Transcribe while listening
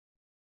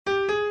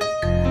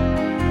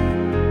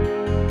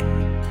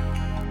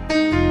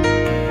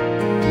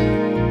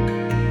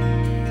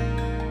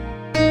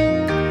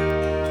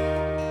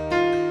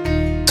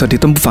สวัสดี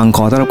ท่านผู้ฟังข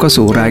อต้อนรับเข้า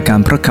สู่รายการ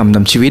พระคำน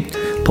ำชีวิต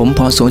ผมพ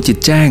โสจิต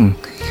แจ้ง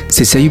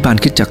ศิษยวิบาล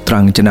คริสตจักรตรั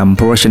งจะนำพ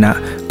ระวจนะ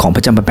ของพร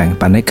ะเจ้ามาแบ่ง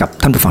ปันให้กับ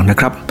ท่านผู้ฟังนะ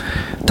ครับ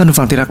ท่านผู้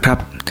ฟังที่รักครับ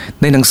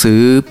ในหนังสือ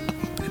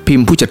พิม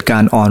พ์ผู้จัดกา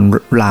รออน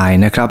ไล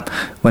น์นะครับ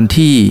วัน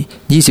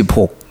ที่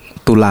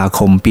26ตุลาค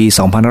มปี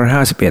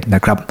2551น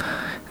ะครับ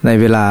ใน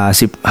เวลา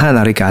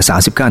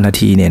 15:39 นา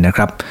ทีเนี่ยนะค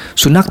รับ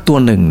สุนัขตัว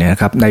หนึ่งเนี่ย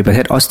ครับในประเท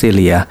ศออสเตร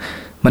เลีย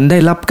มันได้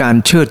รับการ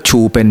เชิดชู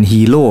เป็น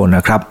ฮีโร่น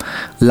ะครับ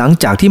หลัง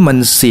จากที่มัน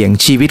เสี่ยง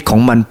ชีวิตของ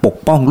มันปก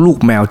ป้องลูก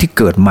แมวที่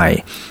เกิดใหม่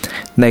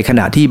ในข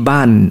ณะที่บ้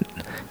าน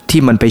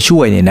ที่มันไปช่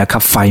วยเนี่ยนะครั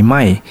บไฟไห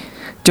ม้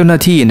เจ้าหน้า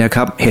ที่นะค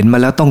รับเห็นมา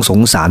แล้วต้องส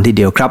งสารทีเ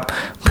ดียวครับ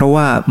เพราะ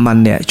ว่ามัน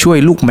เนี่ยช่วย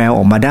ลูกแมวอ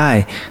อกมาได้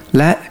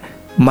และ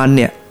มันเ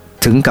นี่ย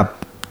ถึงกับ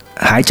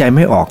หายใจไ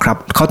ม่ออกครับ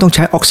เขาต้องใ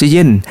ช้ออกซิเจ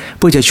นเ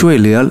พื่อจะช่วย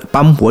เหลือ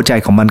ปั๊มหัวใจ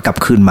ของมันกลับ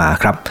คืนมา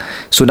ครับ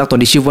สุนัขตัว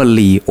นี้ชื่อว่า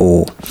ลีโอ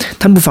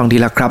ท่านผู้ฟังดี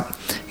ละครับ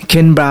เค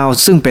นบราวน์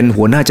ซึ่งเป็น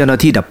หัวหน้าเจ้าหน้า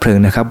ที่ดับเพลิง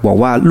นะครับบอก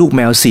ว่าลูกแ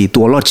มว4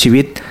ตัวรอดชี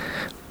วิต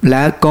แล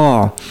ะก็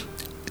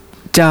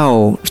เจ้า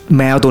แ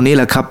มวตัวนี้แ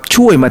หละครับ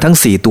ช่วยมาทั้ง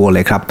4ตัวเล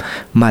ยครับ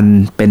มัน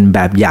เป็นแบ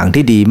บอย่าง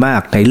ที่ดีมา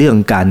กในเรื่อง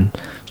การ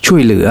ช่ว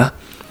ยเหลือ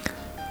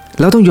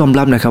แล้วต้องยอม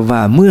รับนะครับว่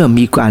าเมื่อ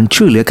มีการ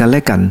ช่วยเหลือกันแล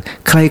ะกัน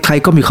ใคร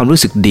ๆก็มีความ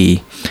รู้สึกดี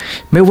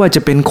ไม่ว่าจ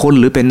ะเป็นคน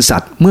หรือเป็นสั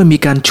ตว์เมื่อมี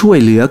การช่วย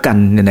เหลือกัน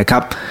เนี่ยนะครั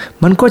บ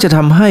มันก็จะท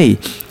ำให้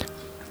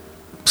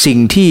สิ่ง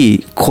ที่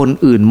คน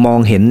อื่นมอง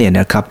เห็นเนี่ย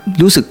นะครับ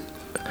รู้สึก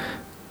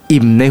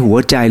อิ่มในหัว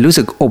ใจรู้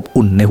สึกอบ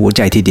อุ่นในหัวใ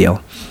จทีเดียว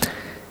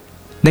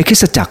ในคริ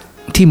สตจักร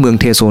ที่เมือง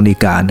เทโซนิ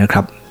กานะค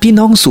รับพี่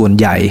น้องส่วน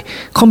ใหญ่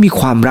เขามี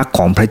ความรักข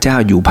องพระเจ้า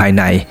อยู่ภายใ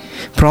น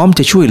พร้อมจ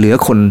ะช่วยเหลือ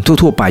คน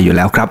ทั่วๆไปอยู่แ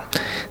ล้วครับ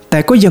แต่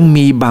ก็ยัง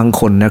มีบาง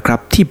คนนะครับ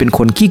ที่เป็นค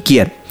นขี้เกี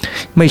ยจ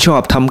ไม่ชอ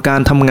บท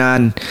ำงาน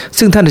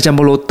ซึ่งท่านอาจารย์เ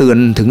ปาโลเตือน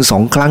ถึง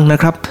2ครั้งนะ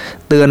ครับ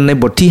เตือนใน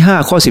บทที่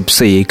5ข้อ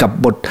14กับ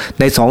บท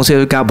ใน2เซโ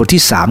ลกาบท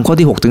ที่3ข้อ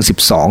ที่6ถึง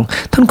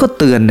12ท่านก็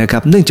เตือนนะครั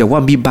บเนื่องจากว่า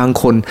มีบาง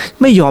คน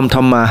ไม่ยอมท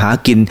ำมาหา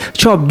กิน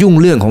ชอบยุ่ง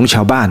เรื่องของช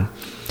าวบ้าน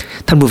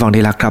ท่านผู้ฟัง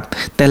ที่รักครับ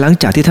แต่หลัง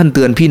จากที่ท่านเ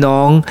ตือนพี่น้อ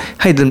ง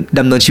ให้ด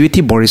ำเนินชีวิต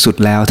ที่บริสุท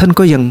ธิ์แล้วท่าน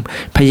ก็ยัง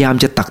พยายาม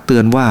จะตักเตื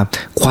อนว่า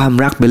ความ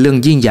รักเป็นเรื่อง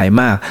ยิ่งใหญ่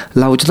มาก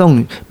เราจะต้อง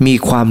มี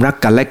ความรัก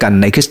กันและกัน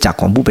ในคริสตจักร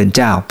ของผู้เป็นเ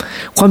จ้า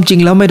ความจริง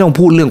แล้วไม่ต้อง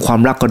พูดเรื่องควา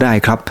มรักก็ได้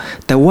ครับ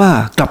แต่ว่า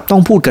กลับต้อ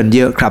งพูดกันเย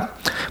อะครับ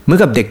เหมือน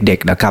กับเด็ก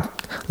ๆนะครับ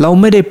เรา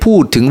ไม่ได้พู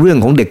ดถึงเรื่อง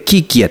ของเด็ก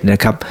ขี้เกียจน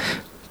ะครับ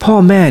พ่อ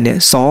แม่เนี่ย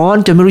สอน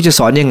จนไม่รู้จะ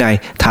สอนยังไง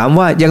ถาม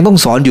ว่ายังต้อง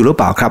สอนอยู่หรือ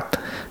เปล่าครับ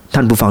ท่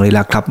านผู้ฟังเลยล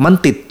ะครับมัน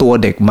ติดตัว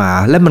เด็กมา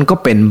และมันก็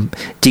เป็น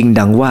จริง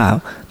ดังว่า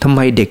ทำไม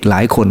เด็กหลา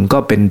ยคนก็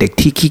เป็นเด็ก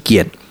ที่ขี้เกี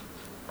ยจ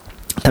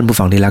ท่านผู้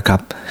ฟังเลยละครับ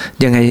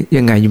ยังไ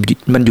ง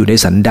มันอยู่ใน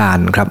สันดาน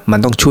ครับมัน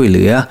ต้องช่วยเห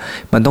ลือ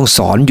มันต้องส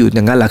อนอยู่อ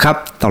ย่างนั้นแหละครับ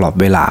ตลอด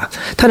เวลา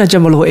ท่านอาจาร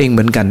ย์เปาโลเองเห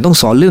มือนกันต้อง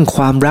สอนเรื่องค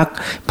วามรัก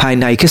ภาย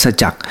ในคริสต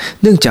จักร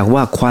เนื่องจากว่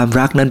าความ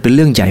รักนั้นเป็นเ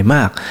รื่องใหญ่ม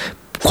าก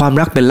ความ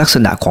รักเป็นลักษ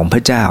ณะของพร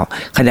ะเจ้า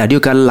ขณะเดีย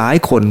วกันหลาย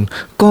คน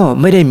ก็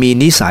ไม่ได้มี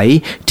นิสัย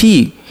ที่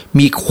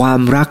มีความ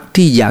รัก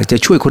ที่อยากจะ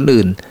ช่วยคน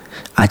อื่น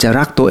อาจจะ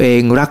รักตัวเอ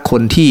งรักค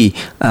นที่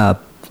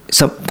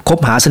คบ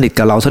หาสนิท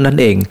กับเราเท่านั้น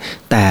เอง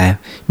แต่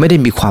ไม่ได้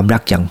มีความรั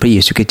กอย่างพระเย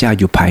ซูคริสต์เจ้า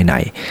อยู่ภายใน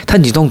ท่าน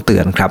จึงต้องเตื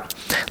อนครับ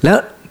แล้ว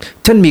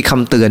ท่านมีค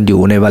ำเตือนอยู่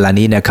ในเวลา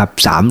นี้นะครับ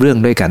3เรื่อง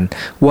ด้วยกัน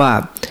ว่า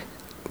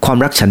ความ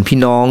รักฉันพี่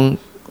น้อง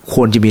ค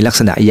วรจะมีลัก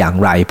ษณะอย่าง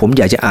ไรผมอ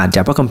ยากจะอ่านจ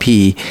ากพระคัมภี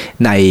ร์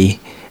ใน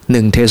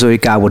1เทโซนิ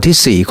กาบท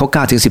ที่4ข้อ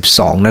9ถึง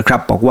12นะครั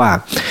บบอกว่า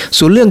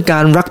ส่วนเรื่องกา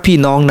รรักพี่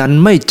น้องนั้น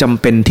ไม่จ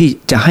ำเป็นที่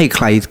จะให้ใค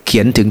รเขี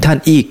ยนถึงท่าน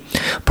อีก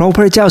เพราะพ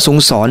ระเจ้าทรง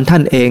สอนท่า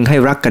นเองให้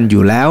รักกันอ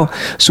ยู่แล้ว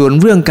ส่วน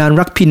เรื่องการ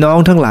รักพี่น้อง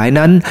ทั้งหลาย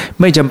นั้น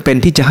ไม่จำเป็น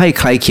ที่จะให้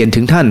ใครเขียน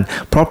ถึงท่าน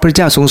เพราะพระเ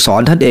จ้าทรงสอ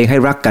นท่านเองให้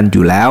รักกันอ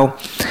ยู่แล้ว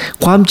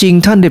ความจริง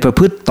ท่านได้ประ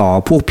พฤติต่อ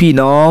พวกพี่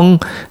น้อง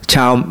ช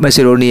าวมา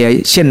ซิโดเนีย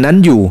เช่นนั้น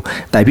อยู่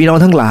แต่พี่น้อง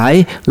ทั้งหลาย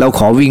เราข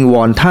อวิงว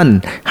อนท่าน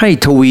ให้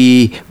ทวี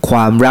คว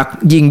ามรัก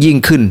ยิ่ง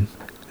ขึ้น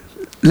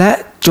และ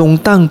จง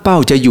ตั้งเป้า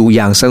จะอยู่อ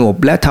ย่างสงบ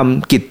และท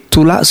ำกิจ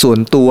ธุระส่วน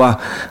ตัว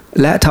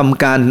และท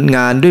ำการง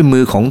านด้วยมื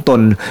อของต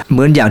นเห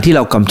มือนอย่างที่เร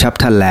ากำชับ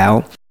ท่านแล้ว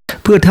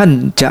เพื่อท่าน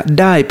จะ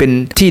ได้เป็น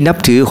ที่นับ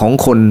ถือของ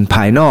คนภ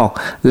ายนอก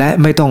และ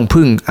ไม่ต้อง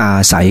พึ่งอา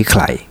ศัยใค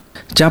ร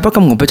จากพระค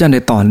ำของพระเจ้าใน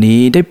ตอนนี้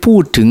ได้พู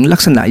ดถึงลั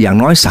กษณะอย่าง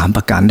น้อย3ป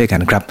ระการด้วยกั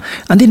นครับ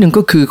อันที่1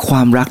ก็คือคว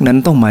ามรักนั้น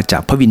ต้องมาจา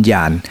กพระวิญญ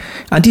าณ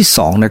อันที่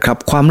2นะครับ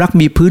ความรัก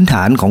มีพื้นฐ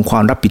านของควา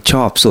มรับผิดช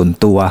อบส่วน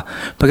ตัว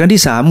ประการ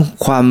ที่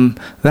3ความ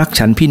รัก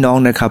ฉันพี่น้อง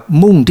นะครับ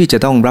มุ่งที่จะ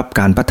ต้องรับ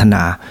การพัฒน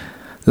า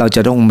เราจ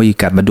ะต้องมี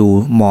การมาดู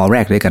มอแร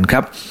กด้วยกันครั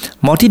บ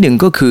มอที่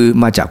1ก็คือ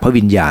มาจากพระ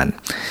วิญญาณ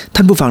ท่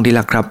านผู้ฟังที่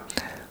รักครับ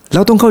เร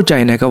าต้องเข้าใจ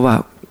นะครับว่า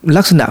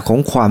ลักษณะของ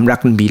ความรัก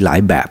มันมีหลาย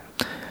แบบ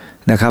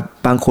นะครับ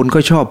บางคน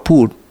ก็ชอบพู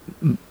ด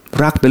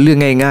รักเป็นเรื่อ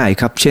งง่าย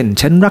ๆครับเช่น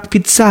ฉันรักพิ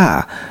ซซ่า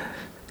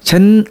ฉั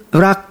น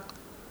รัก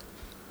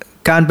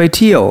การไปเ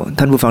ที่ยว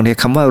ท่านผู้ฟังเนี่ย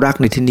คำว่ารัก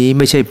ในที่นี้ไ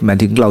ม่ใช่หมาย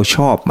ถึงเราช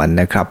อบมัน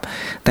นะครับ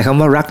แต่คำ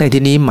ว่ารักใน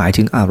ที่นี้หมาย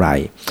ถึงอะไร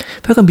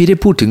พระคัมภีร์ได้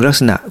พูดถึงลัก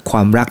ษณะคว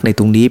ามรักในต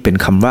รงนี้เป็น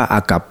คำว่าอ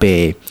ากาเป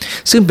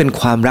ซึ่งเป็น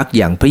ความรัก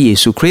อย่างพระเย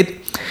ซูคริสต์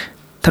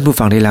ท่านผู้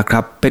ฟังที่รักค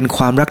รับเป็นค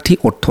วามรักที่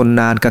อดทน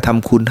นานกระท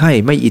ำคุณให้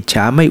ไม่อิจฉ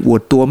าไม่อว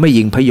ดตัวไม่ห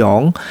ยิ่งพยอ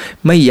ง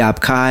ไม่หยาบ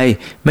คาย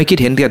ไม่คิด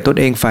เห็นแก่ตน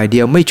เองฝ่ายเดี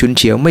ยวไม่ฉุนเ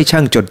ฉียวไม่ช่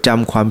างจดจ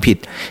ำความผิด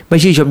ไม่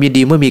ชื่นชมยิน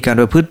ดีเมื่อมีการ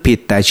ประพฤติผิด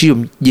แต่ชื่นช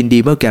มยินดี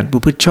เมื่อการปร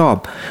ะพฤติชอบ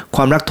ค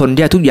วามรักทนแ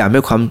ย่ทุกอย่างไ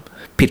ม่ความ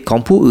ผิดของ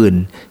ผู้อื่น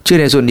เชื่อ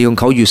ในส่วนดีของ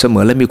เขาอยู่เสม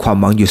อและมีความ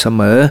หวังอยู่เส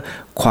มอ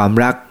ความ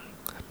รัก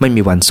ไม่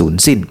มีวันสูญ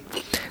สิ้น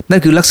นั่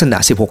นคือลักษณะ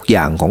16อ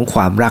ย่างของคว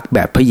ามรักแบ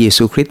บพระเย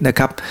ซูคริสต์นะค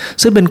รับ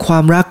ซึ่งเป็นควา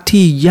มรัก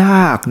ที่ย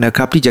ากนะค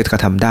รับที่จะกร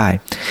ะทำได้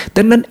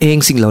ดังนั้นเอง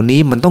สิ่งเหล่านี้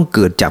มันต้องเ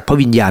กิดจากพระ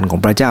วิญญาณของ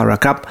พระเจ้าละ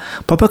ครับ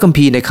เพราะพระคัม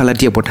ภีร์ในคาลาเ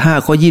ทียบท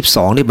5ข้อ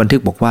22ได้บันทึ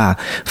กบอกว่า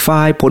ฝ่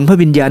ายผลพระ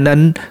วิญญาณนั้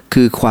น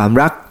คือความ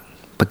รัก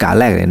ประการ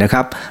แรกเลยนะค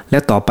รับและ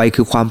ต่อไป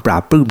คือความปรา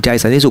บปลื้มใจ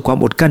สันติสุขความ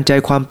อดกลั้นใจ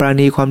ความปรา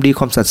ณีความดี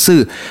ความสัตย์ซื่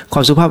อคว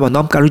ามสุภาพอ่อนน้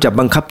อมการรู้จัก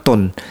บังคับตน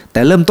แ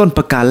ต่เริ่มต้นป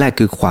ระการแรก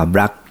คือความ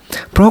รัก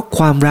เพราะ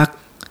ความรัก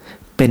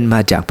เป็นม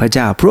าจากพระเ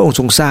จ้าพระองค์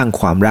ทรงสร้าง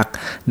ความรัก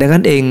ดังนั้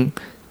นเอง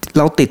เ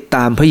ราติดต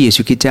ามพระเย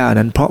ซูคริสต์เจ้า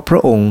นั้นเพราะพร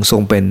ะองค์ทร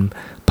งเป็น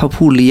พระ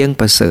ผู้เลี้ยง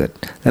ประเสริฐ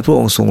และพระอ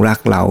งค์ทรงรัก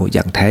เราอ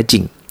ย่างแท้จริ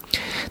ง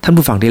ท่าน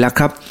ผู้ฟังที่รัก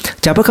ครับ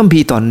จากพระคัมภี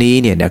ร์ตอนนี้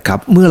เนี่ยนะครับ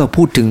เมื่อเรา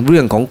พูดถึงเรื่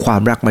องของควา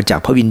มรักมาจาก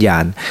พระวิญญา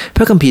ณพ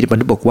ระคัมภีร์บัน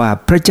ทึกบอกว่า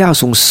พระเจ้า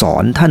ทรงสอ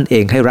นท่านเอ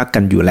งให้รักกั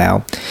นอยู่แล้ว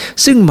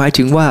ซึ่งหมาย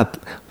ถึงว่า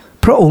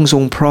พระองค์ทร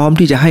งพร้อม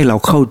ที่จะให้เรา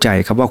เข้าใจ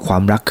ครับว่าควา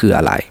มรักคืออ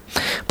ะไร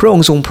พระอง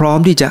ค์ทรงพร้อม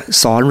ที่จะ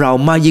สอนเรา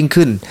มากยิ่ง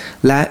ขึ้น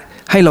และ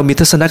ให้เรามี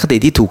ทัศนคติ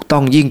ที่ถูกต้อ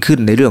งยิ่งขึ้น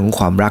ในเรื่องของ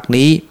ความรัก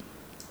นี้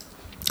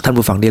ท่าน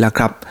ผู้ฟังดีแล้ว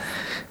ครับ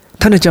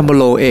ท่านอาจารย์เป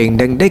โลเอง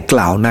ได้ก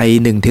ล่าวใน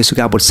1เธสaloนิ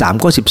กาบท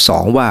3ข้อ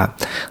12ว่า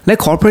และ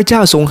ขอพระเจ้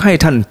าทรงให้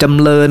ท่านจำ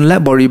เริญและ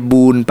บริ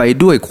บูรณ์ไป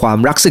ด้วยความ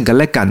รักซึ่งกัน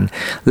และกัน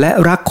และ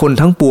รักคน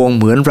ทั้งปวงเ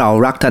หมือนเรา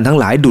รักท่านทั้ง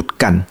หลายดุจ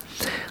กัน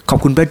ขอบ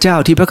คุณพระเจ้า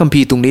ที่พระคัม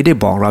ภีร์ตรงนี้ได้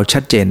บอกเราชั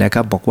ดเจนนะค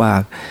รับบอกว่า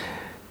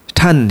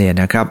ท่านเนี่ย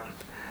นะครับ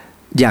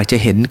อยากจะ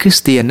เห็นคริส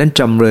เตียนนั้น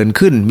จำเริญ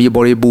ขึ้นมีบ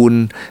ริบูร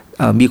ณ์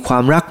มีควา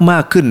มรักมา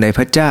กขึ้นในพ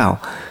ระเจ้า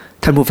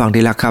ท่านผู้ฟัง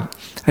ที่รักครับ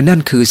อันนั้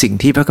นคือสิ่ง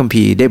ที่พระคัม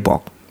ภีร์ได้บอก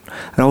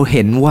เราเ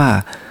ห็นว่า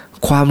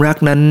ความรัก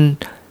นั้น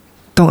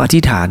ต้องอธิ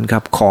ษฐานครั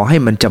บขอให้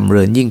มันจำเ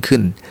ริญยิ่งขึ้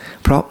น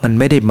เพราะมัน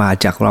ไม่ได้มา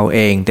จากเราเอ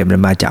งแต่มัน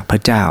มาจากพร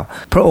ะเจ้า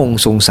พระองค์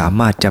ทรงสา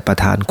มารถจะประ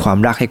ทานความ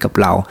รักให้กับ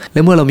เราและ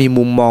เมื่อเรามี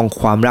มุมมอง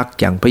ความรัก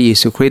อย่างพระเย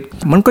ซูคริสต์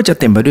มันก็จะ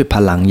เต็มไปด้วยพ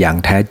ลังอย่าง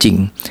แท้จริง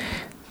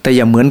แต่อ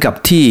ย่าเหมือนกับ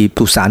ที่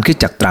สุสานคริสต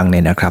จักรตรังเ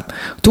นี่ยนะครับ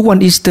ทุกวัน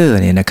อีสเตอร์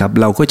เนี่ยนะครับ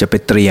เราก็จะไป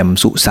เตรียม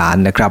สุสาน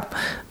นะครับ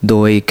โด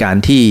ยการ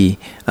ที่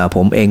ผ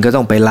มเองก็ต้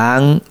องไปล้า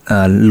ง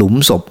หลุม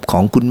ศพขอ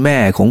งคุณแม่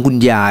ของคุณ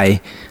ยาย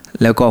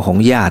แล้วก็ของ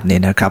ญาติเนี่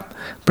ยนะครับ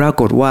ปรา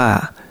กฏว่า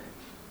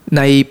ใ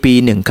นปี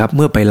หนึ่งครับเ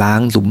มื่อไปล้าง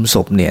หลุมศ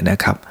พเนี่ยนะ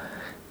ครับ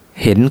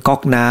เห็นก๊อ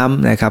กน้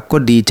ำนะครับก็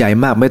ดีใจ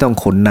มากไม่ต้อง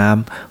ขนน้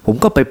ำผม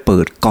ก็ไปเปิ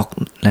ดก๊อก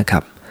นะครั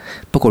บ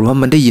ปรากฏว่า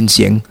มันได้ยินเ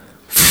สียง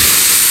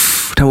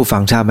ท่านผู้ฟั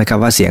งทราบไหมครับ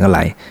ว่าเสียงอะไ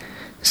ร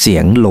เสี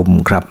ยงลม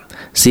ครับ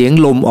เสียง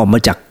ลมออกมา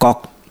จากก๊อก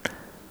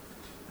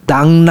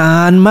ดังนา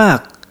นมาก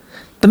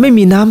แต่ไม่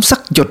มีน้ำสั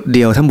กหยดเ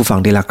ดียวท่านผู้ฟัง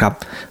ที่รักครับ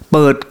เ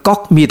ปิดก๊อ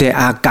กมีแต่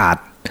อากาศ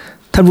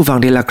ท่านผู้ฟัง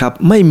ที่รักครับ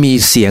ไม่มี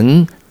เสียง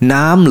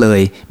น้ำเลย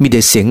มีแ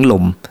ต่เสียงล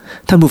ม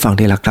ท่านผู้ฟัง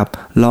ที่รักครับ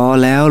รอ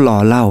แล้วรอ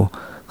เล่า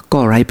ก็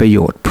ไร้ประโย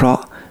ชน์เพราะ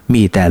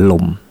มีแต่ล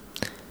ม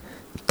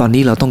ตอน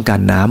นี้เราต้องการ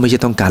น้ำไม่ใช่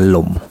ต้องการล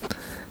ม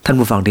ท่าน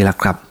ผู้ฟังที่รัก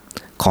ครับ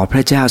ขอพร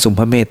ะเจ้าทรง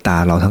พระเมตตา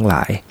เราทั้งหล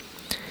าย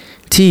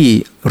ที่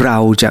เรา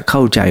จะเข้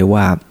าใจ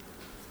ว่า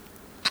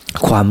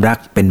ความรัก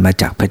เป็นมา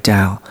จากพระเจ้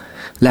า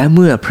และเ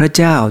มื่อพระ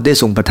เจ้าได้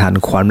ทรงประทาน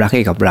ความรักใ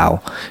ห้กับเรา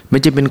มัน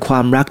จะเป็นควา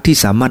มรักที่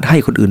สามารถให้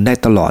คนอื่นได้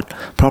ตลอด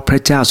เพราะพร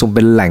ะเจ้าทรงเ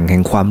ป็นแหล่งแห่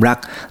งความรัก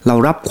เรา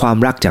รับความ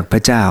รักจากพร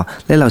ะเจ้า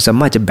และเราสา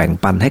มารถจะแบ่ง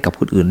ปันให้กับ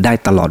คนอื่นได้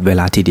ตลอดเว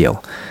ลาทีเดียว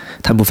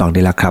ท่านผู้ฟังไ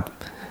ด้แล้วครับ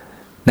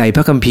ในพ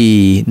ระคัมภีร์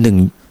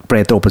1เป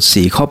โตรบท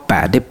4ข้อ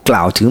8ได้ก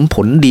ล่าวถึงผ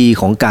ลดี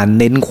ของการ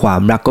เน้นควา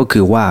มรักก็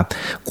คือว่า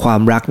ควา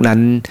มรักนั้น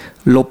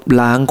ลบ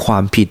ล้างควา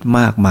มผิดม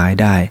ากมาย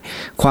ได้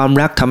ความ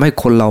รักทำให้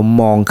คนเรา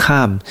มองข้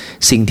าม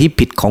สิ่งที่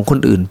ผิดของคน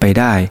อื่นไป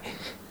ได้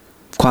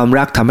ความ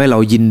รักทำให้เรา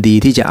ยินดี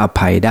ที่จะอ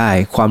ภัยได้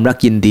ความรัก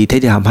ยินดี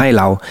ที่จะทำให้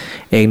เรา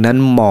เองนั้น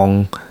มอง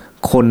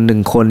คนหนึ่ง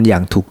คนอย่า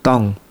งถูกต้อ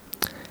ง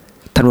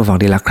ท่านผู้ฟัง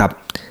ที่รักครับ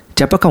จ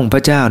ากพระคำของพ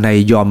ระเจ้าใน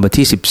ยอห์นบท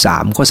ที่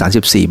13ข้อ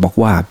34บอก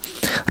ว่า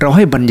เราใ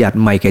ห้บัญญัติ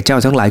ใหม่แก่เจ้า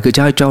ทั้งหลายคือเ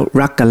จ้าให้เจ้า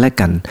รักกันและ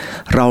กัน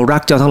เรารั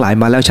กเจ้าทั้งหลาย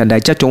มาแล้วฉันใด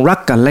เจ้าจงรัก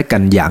กันและกั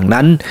นอย่าง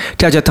นั้น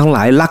เจ้าจะทั้งหล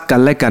ายรักกั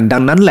นและกันดั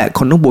งนั้นแหละค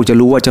นทั้งปวงจะ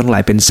รู้ว่าเจ้าทั้งหล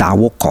ายเป็นสา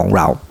วกของเ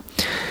รา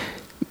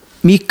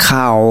มี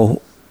ข่าว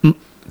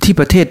ที่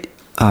ประเทศ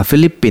ฟิ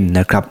ลิปปินส์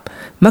นะครับ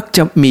มักจ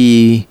ะมี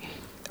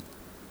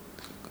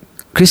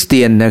คริสเตี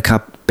ยนนะครั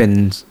บเป็น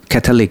แค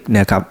ทอลิก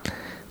นะครับ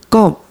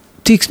ก็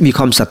ที่มีค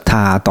วามศรัทธ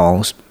าต่อ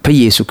พระ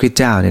เยซูคริสต์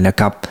เจ้าเนี่ยนะ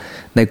ครับ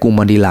ในกรุง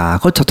มะนิลา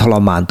เขาจะทร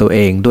มานตัวเอ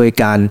งโดย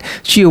การ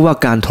เชื่อว่า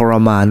การทร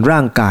มานร่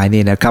างกายเ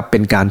นี่ยนะครับเป็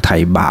นการไถ่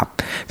บาป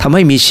ทำใ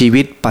ห้มีชี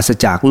วิตปราศ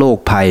จากโรค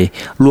ภัย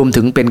รวม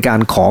ถึงเป็นการ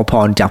ขอพ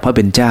รจากพระเ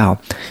ป็นเจ้า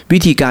วิ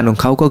ธีการของ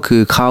เขาก็คื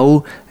อเขา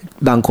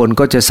บางคน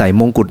ก็จะใส่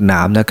มงกุฎหน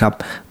ามนะครับ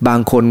บาง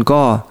คน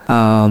ก็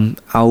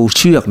เอาเ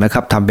ชือกนะค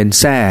รับทำเป็น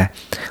แส้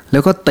แล้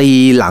วก็ตี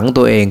หลัง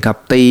ตัวเองครับ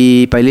ตี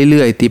ไปเ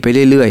รื่อยๆตีไป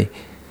เรื่อย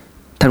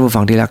ๆท่านผู้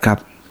ฟังที่รักครับ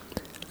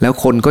แล้ว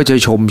คนก็จะ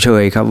ชมเช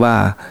ยครับว่า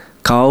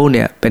เขาเ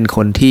นี่ยเป็นค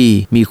นที่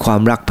มีควา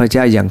มรักพระเจ้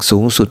าอย่างสู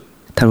งสุด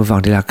ท่านผู้ฟัง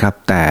ที่รักครับ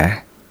แต่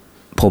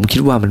ผมคิด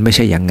ว่ามันไม่ใ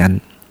ช่อย่างนั้น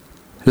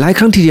หลายค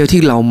รั้งทีเดียว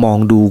ที่เรามอง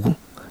ดู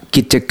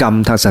กิจกรรม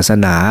ทางศาส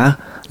นา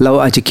เรา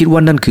อาจจะคิดว่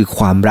านั่นคือค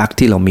วามรัก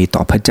ที่เรามีต่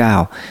อพระเจ้า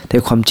แต่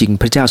ความจริง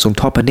พระเจ้าทรง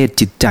ทอดพระเนตร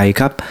จิตใจ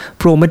ครับ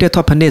พระองค์ไม่ได้ท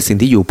อดพระเนตรสิ่ง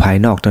ที่อยู่ภาย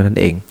นอกเท่านั้น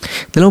เอง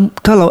แต่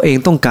ถ้าเราเอง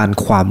ต้องการ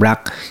ความรัก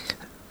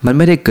มันไ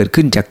ม่ได้เกิด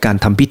ขึ้นจากการ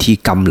ทำพิธี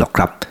กรรมหรอกค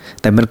รับ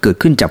แต่มันเกิด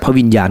ขึ้นจากพระ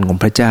วิญญาณของ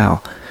พระเจ้า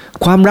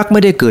ความรักไ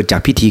ม่ได้เกิดจา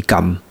กพิธีกร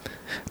รม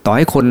ต่อใ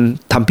ห้คน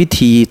ทำพิ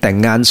ธีแต่ง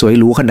งานสวย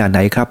หรูขนาดไหน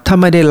ครับถ้า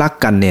ไม่ได้รัก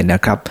กันเนี่ยน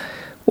ะครับ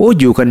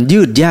อยู่กัน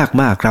ยืดยาก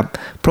มากครับ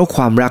เพราะค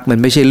วามรักมัน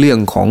ไม่ใช่เรื่อง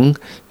ของ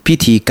พิ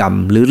ธีกรรม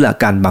หรือหลัก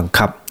การบัง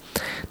คับ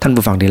ท่าน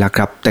ผู้ฟังที่รัก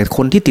ครับแต่ค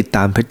นที่ติดต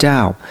ามพระเจ้า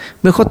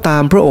เมื่อเขาตา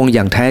มพระองค์อ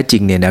ย่างแท้จริ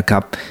งเนี่ยนะครั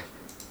บ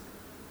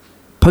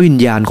พระวิญ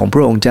ญาณของพร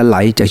ะองค์จะไหล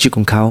จากชีวิตข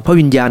องเขาพระ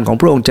วิญญาณของ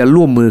พระองค์จะ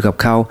ร่วมมือกับ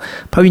เขา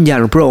พระวิญญาณ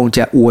ของพระองค์จ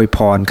ะอวยพ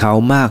รเขา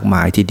มากม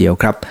ายทีเดียว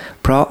ครับ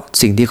เพราะ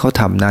สิ่งที่เขา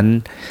ทำนั้น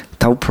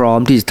เขาพร้อม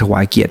ที่จะถวา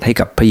ยเกียรติให้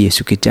กับพระเย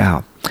ซูคริสต์เจ้า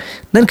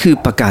นั่นคือ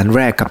ประการแ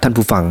รกครับท่าน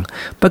ผู้ฟัง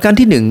ประการ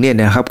ที่1เนี่ย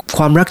นะครับค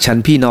วามรักฉัน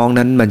พี่น้อง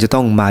นั้นมันจะต้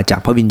องมาจาก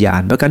พระวิญญา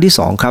ณประการที่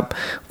2ครับ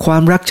ควา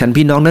มรักฉัน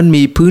พี่น้องนั้น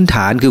มีพื้นฐ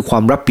านคือควา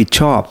มรับผิด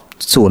ชอบ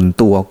ส่วน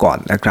ตัวก่อน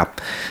นะครับ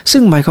ซึ่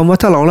งหมายความว่า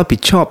ถ้าเรารับผิ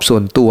ดชอบส่ว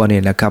นตัวเนี่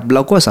ยนะครับเร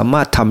าก็สาม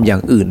ารถทำอย่า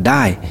งอื่นไ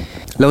ด้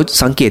เรา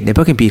สังเกตในพ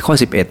ระคัมภีร์ข้อ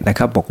11นะค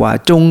รับบอกว่า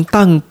จง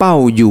ตั้งเป้า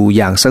อยู่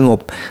อย่างสงบ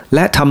แล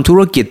ะทำธุ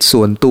รกิจ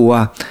ส่วนตัว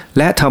แ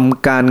ละท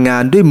ำการงา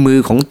นด้วยมือ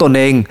ของตน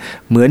เอง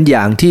เหมือนอ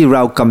ย่างที่เร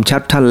ากำชั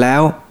บท่านแล้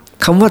ว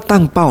คำว่าตั้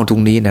งเป้าตร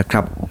งนี้นะค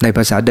รับในภ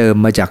าษาเดิม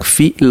มาจาก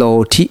ฟิโล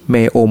ทิเม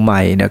โอไม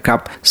นะครับ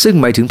ซึ่ง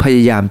หมายถึงพย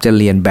ายามจะ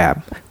เรียนแบบ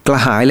กระ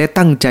หายและ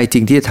ตั้งใจจริ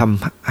งที่จะท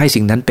ำให้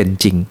สิ่งนั้นเป็น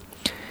จริง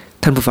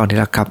ท่านผู้ฟังที่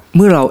รักครับเ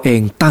มื่อเราเอ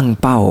งตั้ง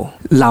เป้า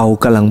เรา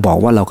กำลังบอก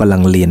ว่าเรากำลั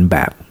งเรียนแบ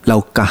บเรา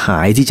กระหา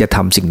ยที่จะท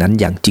ำสิ่งนั้น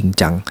อย่างจริง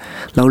จัง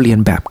เราเรียน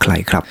แบบใคร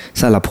ครับ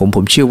สำหรับผ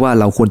มเชื่อว่า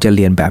เราควรจะเ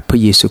รียนแบบพระ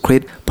เยซูคริส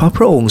ต์เพราะพ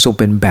ระองค์ทรง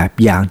เป็นแบบ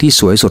อย่างที่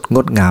สวยสดง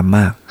ดงามม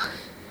าก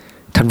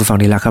ท่านผู้ฟัง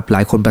ที่รักครับหล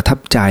ายคนประทับ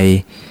ใจ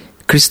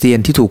คริสเตียน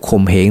ที่ถูก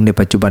ข่มเหงใน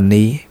ปัจจุบัน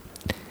นี้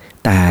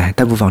แต่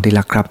ท่านผู้ฟังที่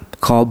รักครับ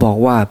ขอบอก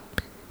ว่า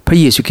พระ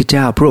เยซูคริสต์เ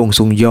จ้าพระองค์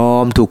ทรงยอ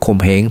มถูกข่ม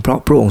เหงเพราะ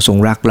พระองค์ทรง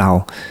รักเรา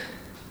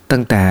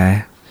ตั้งแต่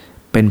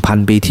เป็นพัน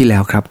ปีที่แล้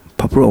วครับเพ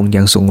ราะพระองค์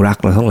ยังทรงรัก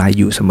เราทั้งหลาย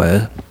อยู่เสมอ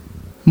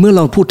เมื่อเ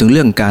ราพูดถึงเ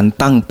รื่องการ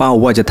ตั้งเป้า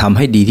ว่าจะทำใ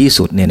ห้ดีที่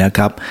สุดเนี่ยนะค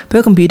รับพร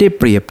ะคัมภีร์ได้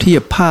เปรียบเทีย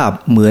บภาพ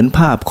เหมือนภ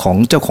าพของ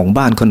เจ้าของ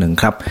บ้านคนหนึ่ง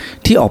ครับ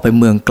ที่ออกไป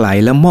เมืองไกล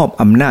และมอบ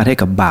อำนาจให้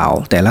กับบ่าว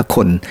แต่ละค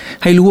น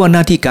ให้รู้ว่าหน้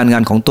าที่การงา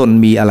นของตน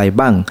มีอะไร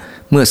บ้าง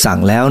เมื่อสั่ง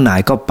แล้วนา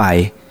ยก็ไป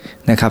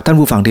นะครับท่าน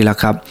ผู้ฟังที่รัก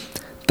ครับ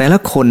แต่ละ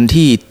คน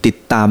ที่ติด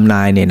ตามน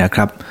ายเนี่ยนะค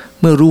รับ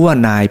เมื่อรู้ว่า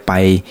นายไป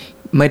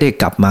ไม่ได้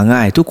กลับมาง่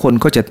ายทุกคน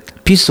ก็จะ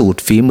พิสูจ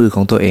น์ฝีมือข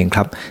องตัวเองค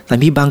รับแต่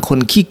มีบางคน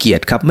ขี้เกีย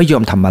จครับไม่ยอ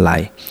มทำอะไร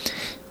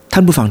ท่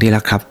านผู้ฟังที่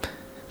รักครับ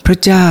พระ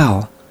เจ้า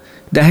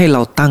ได้ให้เร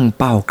าตั้ง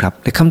เป้าครับ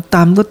ในคำต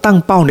ามก็ตั้ง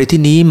เป้าใน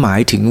ที่นี้หมา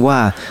ยถึงว่า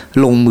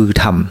ลงมือ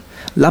ท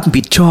ำรับ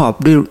ผิดชอบ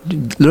ด้วย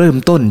เริ่ม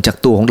ต้นจาก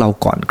ตัวของเรา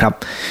ก่อนครับ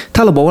ถ้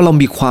าเราบอกว่าเรา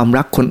มีความ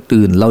รักคน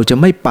อื่นเราจะ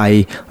ไม่ไป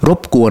รบ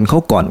กวนเขา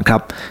ก่อนครั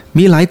บ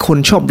มีหลายคน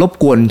ชอบรบ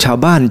กวนชาว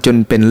บ้านจน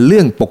เป็นเรื่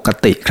องปก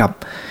ติครับ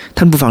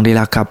ท่านผู้ฟังที่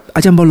รักครับอา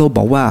จารย์เปาโลบ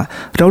อกว่า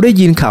เราได้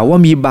ยินข่าวว่า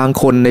มีบาง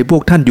คนในพว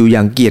กท่านอยู่อย่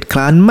างเกียจค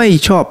ร้านไม่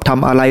ชอบท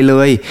ำอะไรเล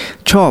ย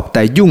ชอบแ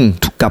ต่ยุ่ง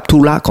กับธุ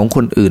ระของค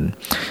นอื่น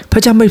พร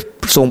ะเจ้าไม่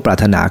ทรงปรา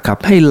รถนาครับ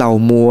ให้เรา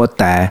มัว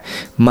แต่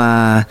มา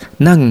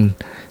นั่ง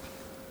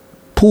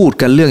พูด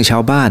กันเรื่องชา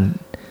วบ้าน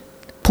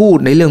พูด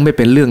ในเรื่องไม่เ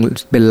ป็นเรื่อง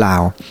เป็นรา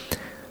ว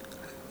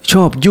ช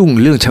อบยุ่ง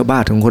เรื่องชาวบ้า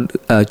นของคน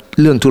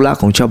เรื่องธุระ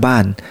ของชาวบ้า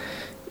น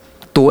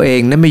ตัวเอ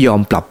งนั้นไม่ยอ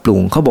มปรับปรุง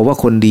เขาบอกว่า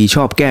คนดีช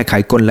อบแก้ไข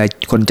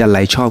คนจันไร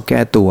ชอบแก้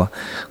ตัว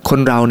คน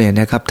เราเนี่ย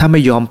นะครับถ้าไ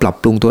ม่ยอมปรับ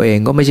ปรุงตัวเอง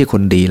ก็ไม่ใช่ค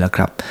นดีแล้วค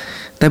รับ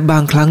แต่บา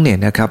งครั้งเนี่ย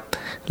นะครับ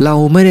เรา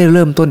ไม่ได้เ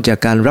ริ่มต้นจาก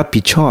การรับ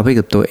ผิดชอบให้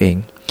กับตัวเอง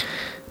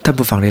ท่าน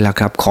ผู้ฟังได้แล้ว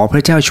ครับขอพร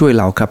ะเจ้าช่วย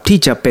เราครับที่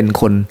จะเป็น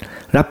คน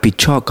รับผิด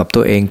ชอบกับ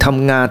ตัวเองท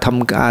ำงานท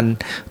ำการ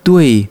ด้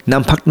วยน้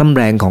ำพักน้ำแ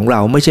รงของเรา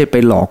ไม่ใช่ไป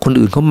หลอกคน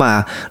อื่นเข้ามา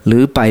หรื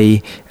อไป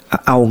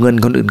เอาเงิน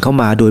คนอื่นเข้า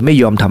มาโดยไม่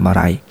ยอมทำอะ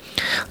ไร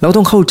เรา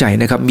ต้องเข้าใจ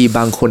นะครับมีบ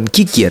างคน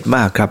ขี้เกียจม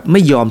ากครับไ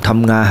ม่ยอมท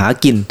ำงานหา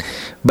กิน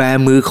แบ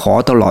มือขอ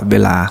ตลอดเว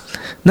ลา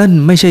นั่น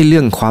ไม่ใช่เรื่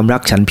องความรั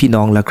กฉันพี่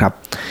น้องแล้วครับ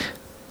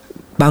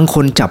บางค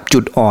นจับจุ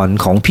ดอ่อน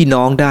ของพี่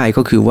น้องได้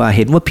ก็คือว่าเ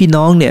ห็นว่าพี่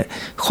น้องเนี่ย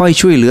ค่อย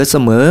ช่วยเหลือเส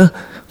มอ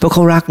เพราะเข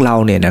ารักเรา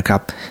เนี่ยนะครั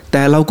บแ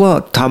ต่เราก็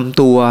ทำ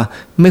ตัว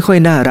ไม่ค่อย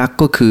น่ารัก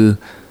ก็คือ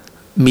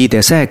มีแต่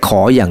แท้ข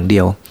ออย่างเดี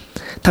ยว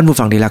ท่านผู้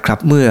ฟังดีแล้วครับ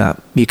เมื่อ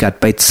มีการ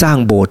ไปสร้าง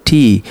โบสถ์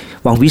ที่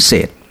วังวิเศ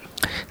ษ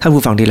ท่าน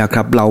ผู้ฟังดีแล้วค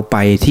รับเราไป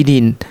ที่นี่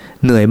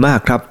เหนื่อยมาก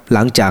ครับห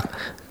ลังจาก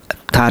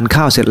ทาน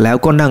ข้าวเสร็จแล้ว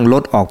ก็นั่งร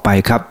ถออกไป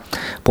ครับ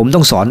ผมต้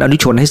องสอนอนุ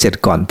ชนให้เสร็จ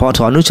ก่อนพอ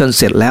สอนอนุชน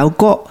เสร็จแล้ว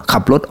ก็ขั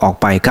บรถออก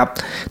ไปครับ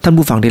ท่าน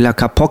ผู้ฟังดีแล้ว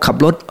ครับพอขับ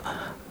รถ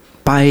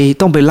ไป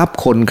ต้องไปรับ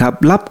คนครับ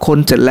รับคน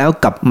เสร็จแล้ว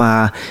กลับมา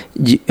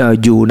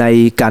อยู่ใน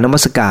การนมั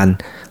สการ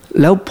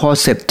แล้วพอ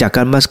เสร็จจากก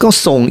ารนมัสก็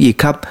ส่งอีก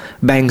ครับ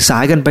แบ่งสา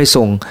ยกันไป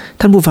ส่ง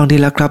ท่านผู้ฟังดี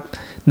แล้วครับ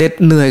เหน็ด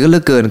เหนื่อยก็เหลื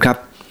อเกินครับ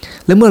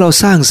และเมื่อเรา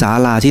สร้างศา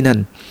ลาที่นั่น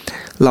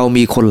เรา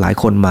มีคนหลาย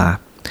คนมา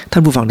ท่า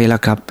นผู้ฟังนี่แหล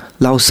ะครับ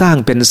เราสร้าง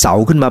เป็นเสา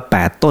ขึ้นมา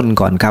8ต้น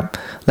ก่อนครับ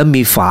แล้ว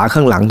มีฝาข้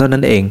างหลังเท่านั้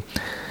นเอง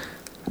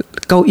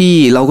เก้าอี้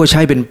เราก็ใ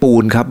ช้เป็นปู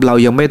นครับเรา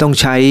ยังไม่ต้อง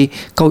ใช้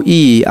เก้า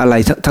อี้อะไร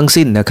ทั้ง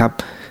สิ้นนะครับ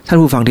ท่าน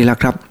ผู้ฟังที่รัก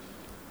ครับ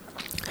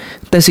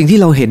แต่สิ่งที่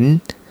เราเห็น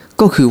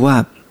ก็คือว่า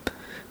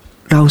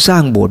เราสร้า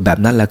งโบสถ์แบบ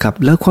นั้นแหละครับ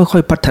แล้วค่อ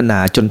ยๆพัฒนา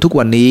จนทุก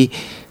วันนี้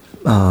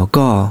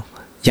ก็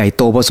ใหญ่โ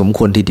ตพอสมค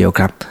วรทีเดียว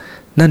ครับ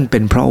นั่นเป็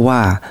นเพราะว่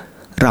า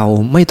เรา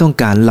ไม่ต้อง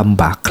การล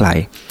ำบากใคร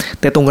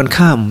แต่ตรงกัน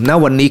ข้ามณ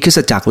วันนี้คริส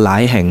ตจักรหลา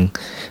ยแห่ง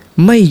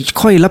ไม่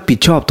ค่อยรับผิด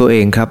ชอบตัวเอ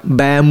งครับแ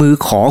บมือ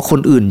ขอคน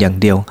อื่นอย่าง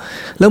เดียว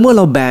แล้วเมื่อเ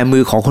ราแบมื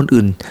อขอคน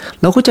อื่น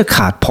เราก็จะข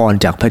าดพร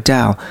จากพระเจ้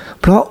า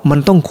เพราะมัน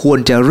ต้องควร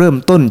จะเริ่ม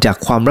ต้นจาก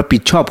ความรับผิ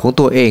ดชอบของ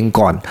ตัวเอง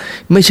ก่อน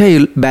ไม่ใช่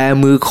แบ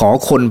มือขอ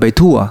คนไป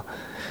ทั่ว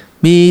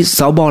มีส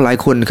าวบหลาย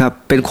คนครับ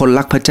เป็นคน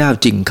รักพระเจ้า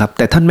จริงครับแ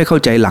ต่ท่านไม่เข้า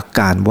ใจหลัก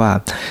การว่า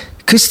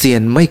คริสเตีย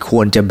นไม่ค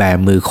วรจะแบ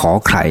มือขอ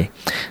ใคร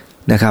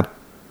นะครับ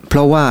เพ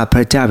ราะว่าพ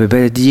ระเจ้าเป็นพระ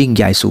เจ้าที่ยิ่งใ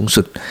หญ่สูง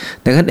สุด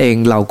ดังนั้นเอง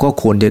เราก็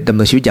ควรจะดำเ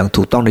นินชีวิตอย่าง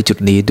ถูกต้องในจุด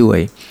นี้ด้วย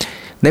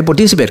ในบท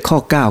ที่11ข้อ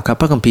9ครับ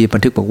พระคัมภีร์บั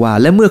นทึกบอกว่า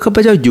และเมื่อข้าพ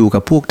เจ้าอยู่กั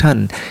บพวกท่าน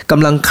ก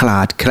ำลังข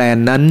าดแคลน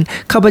นั้น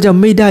ข้าพเจ้า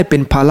ไม่ได้เป็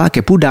นภาระแ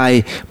ก่ผู้ใด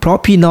เพราะ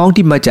พี่น้อง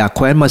ที่มาจากแค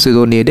ว้นมาซิโด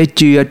เนียได้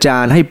เจือจา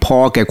นให้พอ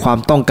แก่ความ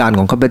ต้องการข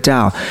องข้าพเจ้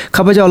าข้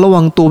าพเจ้าระ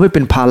วังตัวไม่เ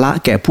ป็นภาระ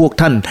แก่พวก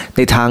ท่านใ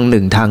นทางห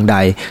นึ่งทางใด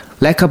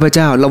และข้าพเ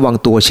จ้าระวัง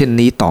ตัวเช่น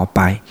นี้ต่อไป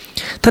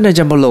ท่านอาจ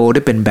ารย์เปาโลไ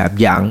ด้เป็นแบบ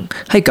อย่าง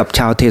ให้กับช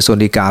าวเทสโล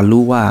นิกา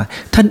รู้ว่า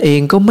ท่านเอง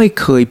ก็ไม่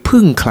เคย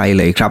พึ่งใคร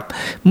เลยครับ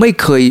ไม่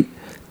เคย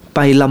ไป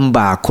ลำบ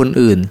ากคน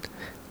อื่น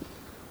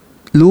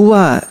รู้ว่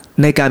า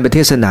ในการไปเท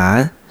ศนา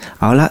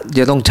เอาละจ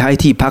ะต้องใช้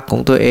ที่พักขอ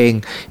งตัวเอง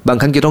บาง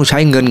ครั้งจะต้องใช้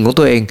เงินของ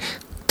ตัวเอง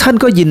ท่าน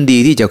ก็ยินดี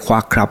ที่จะควั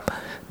กครับ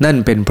นั่น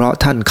เป็นเพราะ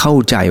ท่านเข้า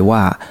ใจว่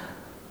า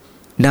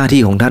หน้า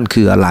ที่ของท่าน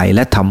คืออะไรแล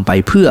ะทำไป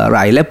เพื่ออะไร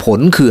และผล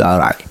คืออะ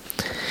ไร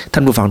ท่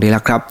านผู้ฟังที่รั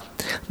กครับ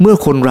เมื่อ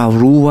คนเรา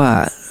รู้ว่า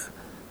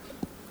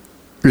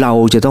เรา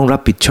จะต้องรั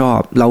บผิดชอบ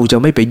เราจะ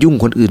ไม่ไปยุ่ง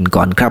คนอื่น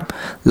ก่อนครับ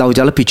เราจ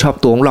ะรับผิดชอบ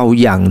ตัวของเรา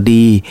อย่าง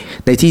ดี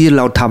ในที่ที่เ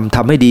ราท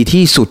ำให้ดี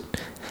ที่สุด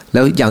แ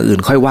ล้วอย่างอื่น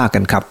ค่อยว่ากั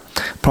นครับ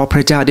เพราะพร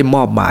ะเจ้าได้ม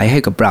อบหมายให้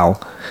กับเรา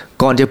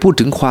ก่อนจะพูด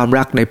ถึงความ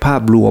รักในภา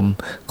พรวม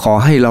ขอ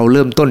ให้เราเ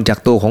ริ่มต้นจาก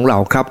ตัวของเรา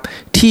ครับ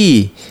ที่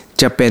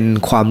จะเป็น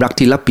ความรัก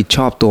ที่รับผิดช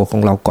อบตัวขอ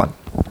งเราก่อน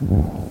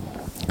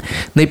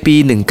ในปี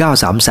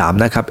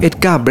1933นะครับเอ็ด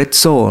การ์ เบรด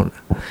โซ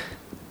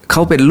เข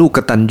าเป็นลูกก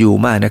ตัญญู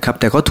มากนะครับ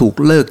แต่เขาถูก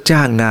เลิกจ้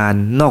างงาน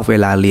นอกเว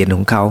ลาเรียนข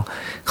องเข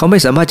าไม่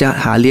สามารถจะ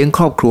หาเลี้ยงค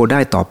รอบครัวได้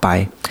ต่อไป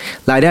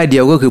รายได้เดี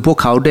ยวก็คือพวก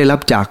เขาได้รับ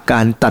จากกา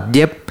รตัดเ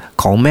ย็บ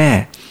ของแม่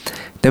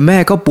แต่แม่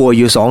ก็ป่วย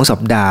อยู่2 สั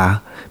ปดาห์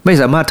ไม่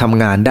สามารถท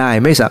ำงานได้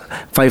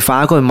ไฟฟ้า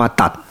ก็มา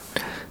ตัด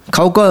เข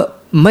าก็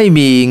ไม่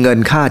มีเงิน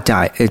ค่าจ่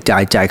า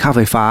ยค่าไ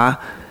ฟฟ้า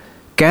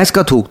แก๊ส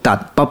ก็ถูกตัด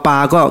ประปา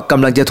ก็ก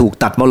ำลังจะถูก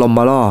ตัดมา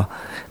ล่อ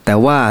แต่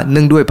ว่าเ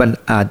นื่องด้วย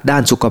ด้า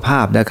นสุขภา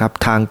พนะครับ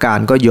ทางการ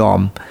ก็ยอม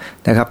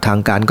นะครับทาง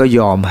การก็ย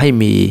อมให้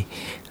มี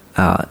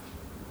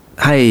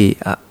ให้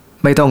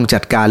ไม่ต้องจั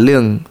ดการเรื่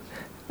อง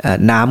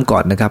น้ำก่อ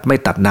นนะครับไม่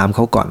ตัดน้ำเข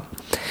าก่อน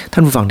ท่า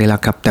นผู้ฟังได้แล้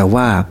วครับแต่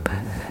ว่า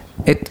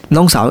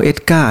น้องสาวเอ็ด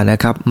การ์น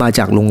ะครับมาจ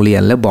ากโรงเรีย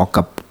นแล้วบอก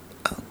กับ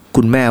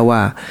คุณแม่ว่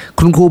า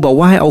คุณครูบอก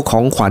ว่าให้เอาข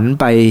องขวัญ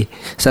ไป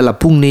สำหรับ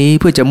พรุ่งนี้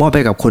เพื่อจะมอบใ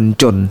ห้กับคน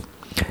จน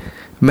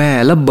แม่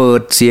ระเบิ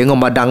ดเสียงออก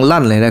มาดัง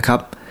ลั่นเลยนะครับ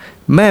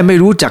แม่ไม่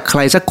รู้จักใคร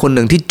สักคนห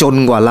นึ่งที่จน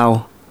กว่าเรา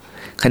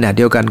ขณะเ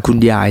ดียวกันคุณ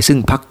ยายซึ่ง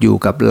พักอยู่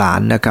กับหลา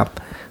นนะครับ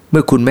เ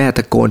มื่อคุณแม่ต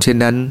ะโกนเช่น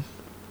นั้น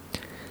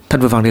ท่าน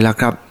ผู้ฟังได้แล้ว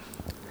ครับ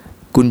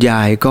คุณย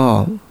ายก็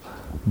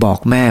บอก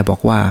แม่บอ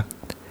กว่า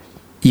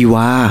อีว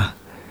า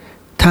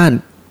ท่าน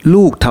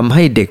ลูกทำใ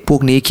ห้เด็กพว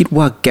กนี้คิด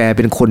ว่าแกเ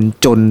ป็นคน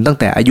จนตั้ง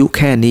แต่อายุแ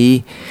ค่นี้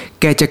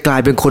แกจะกลา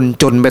ยเป็นคน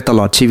จนไปตล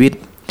อดชีวิต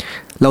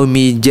เรา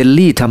มีเยล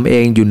ลี่ทำเอ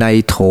งอยู่ใน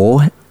โถ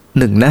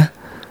หนึ่งนะ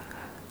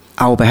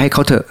เอาไปให้เข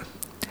าเถอะ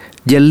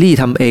เยลลี่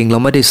ทำเองเรา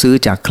ไม่ได้ซื้อ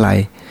จากใคร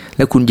แ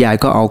ล้วคุณยาย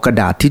ก็เอากระ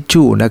ดาษทิช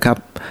ชู่นะครับ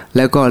แ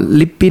ล้วก็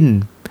ลิปปิ้น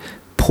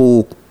ผู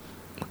ก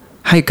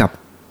ให้กับ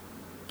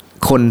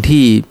คน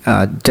ที่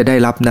จะได้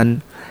รับนั้น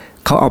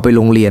เขาเอาไปโ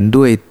รงเรียน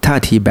ด้วยท่า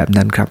ทีแบบ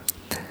นั้นครับ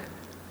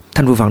ท่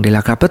านผู้ฟังได้แ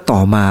ล้วครับแล้วต่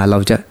อมาเรา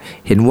จะ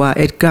เห็นว่าเ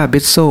อ็ดการ์ เบร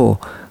ดโซ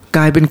ก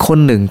ลายเป็นคน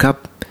หนึ่งครับ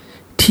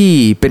ที่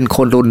เป็นค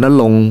นรณ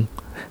รงค์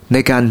ใน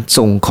การ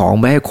ส่งของ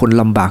ไปให้คน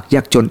ลำบากย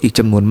ากจนอีกจ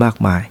ำนวนมาก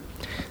มาย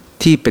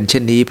ที่เป็นเ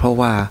ช่นนี้เพราะ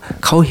ว่า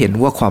เขาเห็น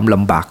ว่าความล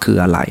ำบากคือ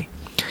อะไร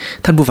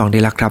ท่านผู้ฟังได้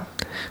แล้วครับ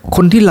ค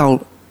นที่เรา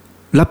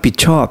รับผิด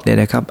ชอบเนี่ย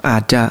นะครับอา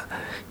จจะ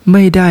ไ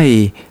ม่ได้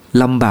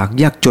ลำบาก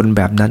ยากจนแ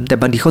บบนั้นแต่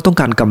บางทีเขาต้อง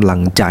การกำลั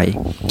งใจ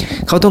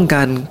เขาต้องก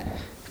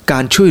า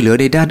รช่วยเหลือ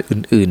ในด้าน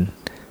อื่น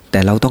ๆแต่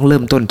เราต้องเริ่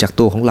มต้นจาก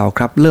ตัวของเราค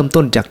รับเริ่ม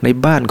ต้นจากใน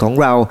บ้านของ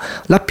เรา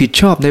รับผิด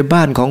ชอบใน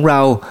บ้านของเร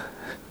า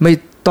ไม่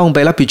ต้องไป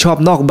รับผิดชอบ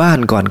นอกบ้าน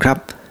ก่อนครับ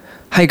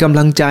ให้กำ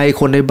ลังใจ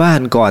คนในบ้า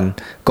น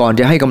ก่อน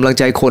จะให้กำลัง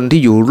ใจคน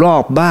ที่อยู่รอ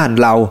บบ้าน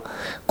เรา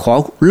ขอ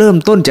เริ่ม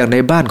ต้นจากใน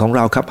บ้านของเ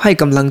ราครับให้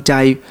กำลังใจ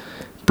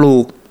ปลู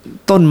ก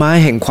ต้นไม้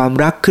แห่งความ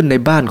รักขึ้นใน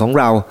บ้านของ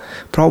เรา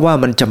เพราะว่า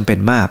มันจำเป็น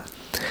มาก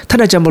ท่า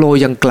นอาจารย์เปาโล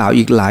ยังกล่าว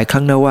อีกหลายค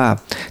รั้งนะว่า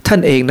ท่าน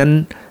เองนั้น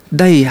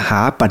ได้ห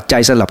าปัจจั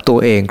ยสำหรับตัว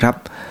เองครับ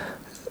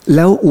แ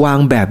ล้ววาง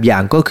แบบอย่า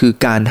งก็คือ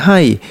การให้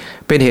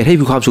เป็นเหตุให้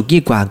มีความสุข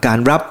ยิ่งกว่าการ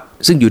รับ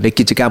ซึ่งอยู่ใน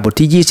กิจการบท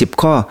ที่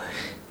20ข้อ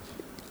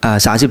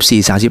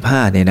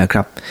 34-35เนี่ยนะค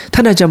รับท่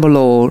านอาจารย์เปโล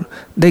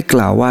ได้ก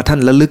ล่าวว่าท่าน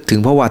ระลึกถึง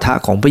พระวาทะ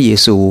ของพระเย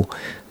ซู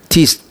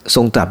ที่ท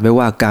รงตรัสไว้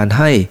ว่าการใ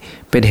ห้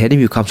เป็นเหตุให้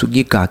มีความสุข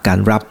ยิ่งกว่าการ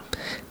รับ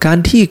การ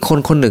ที่คน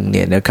คนหนึ่งเ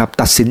นี่ยนะครับ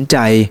ตัดสินใจ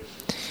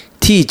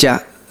ที่จะ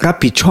รับ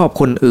ผิดชอบ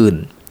คนอื่น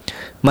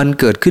มัน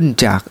เกิดขึ้น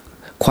จาก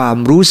ความ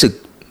รู้สึก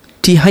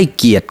ที่ให้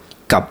เกียรติ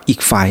กับอีก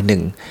ฝ่ายหนึ่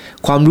ง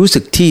ความรู้สึ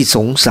กที่ส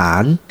งสา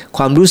รค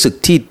วามรู้สึก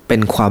ที่เป็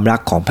นความรั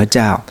กของพระเ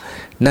จ้า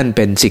นั่นเ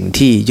ป็นสิ่ง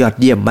ที่ยอด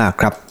เยี่ยมมาก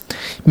ครับ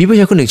มีผู้ช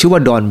ายคนหนึ่งชื่อว่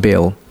าดอนเบ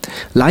ล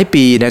หลาย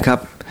ปีนะครับ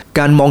ก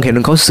ารมองเห็นข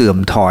องเขาเสื่อม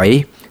ถอย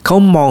เขา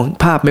มอง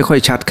ภาพไม่ค่อย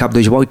ชัดครับโด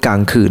ยเฉพาะกลา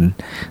งคืน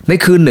ใน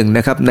คืนหนึ่งน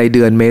ะครับในเ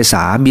ดือนเมษ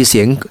ามีเ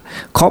สียง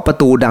เคาะประ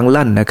ตูดัง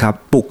ลั่นนะครับ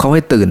ปลุกเขาใ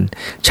ห้ตื่น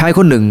ชายค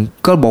นหนึ่ง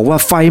ก็บอกว่า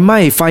ไฟไหม้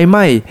ไฟไห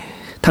ม้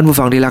ท่านผู้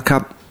ฟังที่รักครั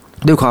บ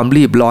ด้วยความ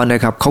รีบร้อนน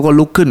ะครับเขาก็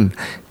ลุกขึ้น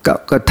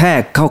กระแท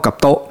กเข้ากับ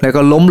โต๊ะแล้ว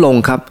ก็ล้มลง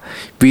ครับ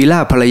วีล่า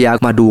ภรรยา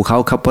มาดูเขา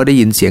ครับเพราะได้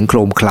ยินเสียงโคร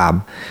มคราม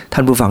ท่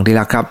านผู้ฟังที่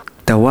รักครับ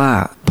แต่ว่า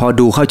พอ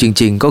ดูเข้าจ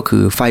ริงๆก็คื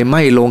อไฟไห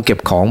ม้โรงเก็บ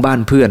ของบ้าน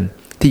เพื่อน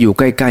ที่อยู่ใ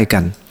กล้ๆกั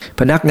น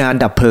พนักงาน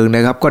ดับเพลิงน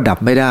ะครับก็ดับ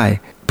ไม่ได้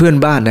เพื่อน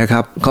บ้านนะค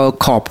รับเขา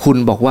ขอบคุณ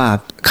บอกว่า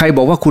ใครบ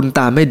อกว่าคุณต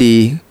าไม่ดี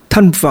ท่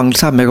านฟัง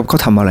ทราบไหมครับเขา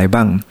ทำอะไร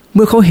บ้างเ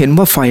มื่อเขาเห็น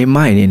ว่าไฟไห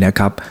ม้นี่นะ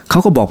ครับเขา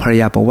ก็บอกภรร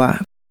ยาบอกว่า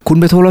คุณ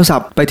ไปโทรศัพ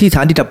ท์ไปที่สถ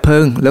านีดับเพลิ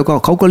งแล้วก็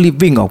เขาก็รีบ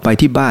วิ่งออกไป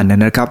ที่บ้าน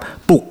นะครับ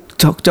ปลุก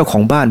เจ้าขอ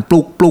งบ้านปลุ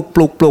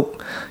ก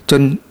จ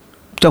น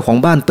เจ้าของ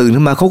บ้านตื่น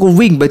ขึ้นมาเขาก็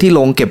วิ่งไปที่โร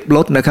งเก็บร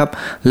ถนะครับ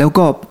แล้ว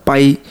ก็ไป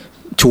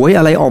ฉวยอ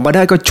ะไรออกมาไ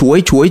ด้ก็ฉวย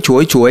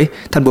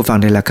ท่านผู้ฟัง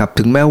ได้แล้วครับ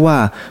ถึงแม้ว่า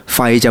ไฟ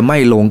จะไหม้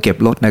โรงเก็บ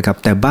รถนะครับ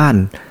แต่บ้าน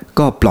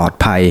ก็ปลอด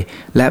ภัย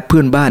และเพื่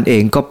อนบ้านเอ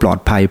งก็ปลอด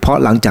ภัยเพราะ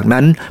หลังจาก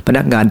นั้นพ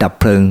นักงานดับ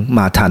เพลิงม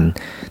าทัน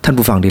ท่าน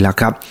ผู้ฟังดีแล้ว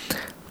ครับ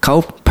เขา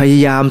พย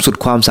ายามสุด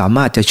ความสาม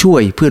ารถจะช่ว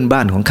ยเพื่อนบ้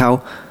านของเขา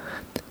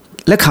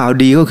และข่าว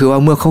ดีก็คือว่า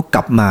เมื่อเขาก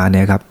ลับมาเ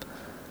นี่ยครับ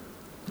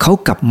เขา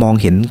กลับมอง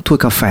เห็นถ้วย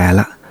กาแฟ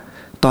ละ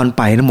ตอนไ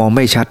ปมองไ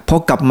ม่ชัดพอ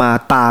กลับมา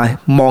ตา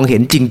มองเห็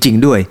นจริง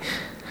ๆด้วย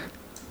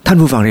ท่าน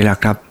ผู้ฟังดีแล้ว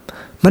ครับ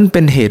มันเ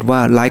ป็นเหตุว่า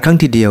หลายครั้ง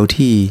ทีเดียว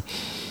ที่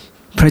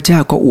พระเจ้า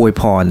ก็อวย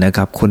พรนะค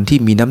รับคนที่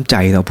มีน้ำใจ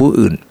ต่อผู้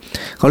อื่น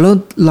เร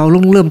าต้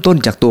องเริ่มต้น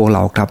จากตัวเร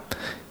าครับ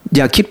อ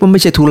ย่าคิดว่าไม่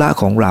ใช่ธุระ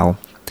ของเรา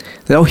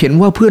เราเห็น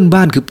ว่าเพื่อน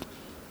บ้านคือ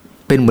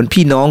เป็นเหมือน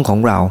พี่น้องของ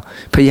เรา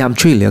พยายาม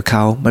ช่วยเหลือเข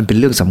ามันเป็น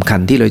เรื่องสำคัญ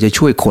ที่เราจะ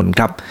ช่วยคน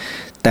ครับ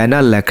แต่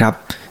นั่นแหละครับ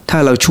ถ้า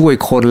เราช่วย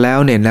คนแล้ว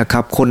เนี่ยนะค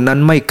รับคนนั้น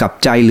ไม่กลับ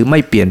ใจหรือไม่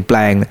เปลี่ยนแปล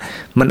ง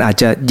มันอาจ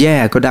จะแย่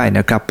ก็ได้น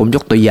ะครับผมย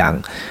กตัวอย่าง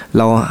เ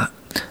รา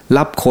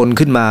รับคน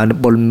ขึ้นมา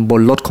บ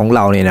นรถของเ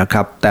ราเนี่ยนะค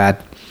รับแต่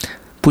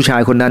ผู้ชา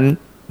ยคนนั้น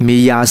มี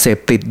ยาเสพ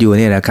ติดอยู่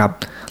เนี่ยนะครับ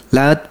แล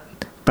ะ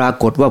ปรา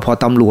กฏว่าพอ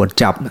ตำรวจ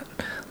จับ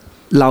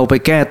เราไป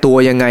แก้ตัว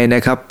ยังไงน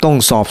ะครับต้อง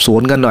สอบสว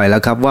นกันหน่อยแล้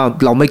วครับว่า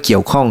เราไม่เกี่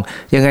ยวข้อง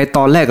ยังไงต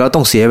อนแรกเราต้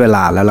องเสียเวล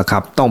าแล้วล่ะครั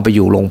บต้องไปอ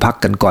ยู่โรงพัก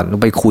กันก่อนต้อ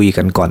งไปคุย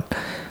กันก่อน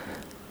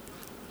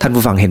ท่าน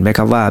ผู้ฟังเห็นไหมค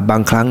รับว่าบา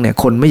งครั้งเนี่ย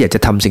คนไม่อยากจะ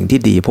ทำสิ่งที่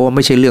ดีเพราะว่าไ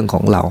ม่ใช่เรื่องข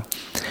องเรา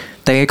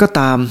แต่ไงก็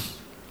ตาม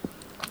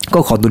ก็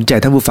ขอหนุนใจ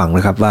ท่านผู้ฟังน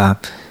ะครับว่า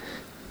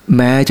แ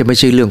ม้จะไม่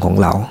ใช่เรื่องของ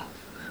เรา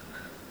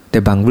แต่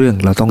บางเรื่อง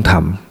เราต้องท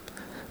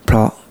ำเพร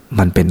าะ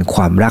มันเป็นค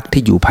วามรัก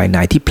ที่อยู่ภายใน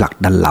ที่ผลัก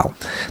ดันเรา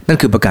นั่น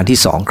คือประการที่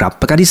2ครับ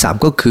ประการที่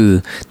3ก็คือ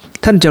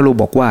ท่านเจโร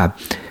บอกว่า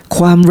ค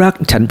วามรัก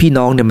ฉันพี่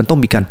น้องเนี่ยมันต้อง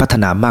มีการพัฒ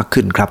นามาก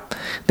ขึ้นครับ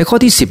ในข้อ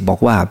ที่10บอก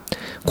ว่า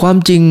ความ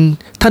จริง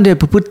ท่านได้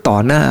ประพฤติ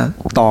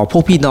ต่อพว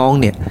กพี่น้อง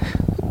เนี่ย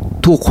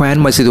ทั่วแคว้น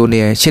มาซิโดเนี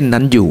ยเช่น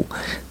นั้นอยู่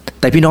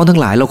แต่พี่น้องทั้ง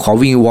หลายเราขอ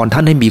วิงวอนท่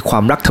านให้มีควา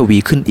มรักทวี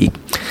ขึ้นอีก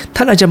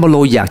ท่านอาจารย์เปโล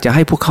อยากจะใ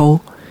ห้พวกเขา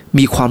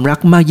มีความรัก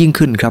มากยิ่ง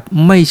ขึ้นครับ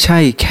ไม่ใช่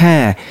แค่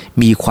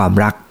มีความ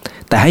รัก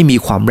แต่ให้มี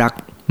ความรัก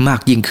มา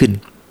กยิ่งขึ้น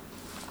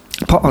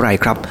เพราะอะไร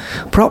ครับ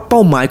เพราะเป้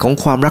าหมายของ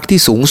ความรักที่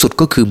สูงสุด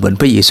ก็คือเหมือน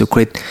พระเยซูค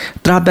ริสต์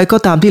ตราบใดก็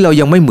ตามที่เรา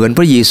ยังไม่เหมือนพ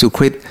ระเยซูค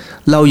ริสต์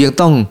เรายัง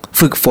ต้อง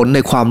ฝึกฝนใน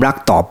ความรัก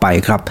ต่อไป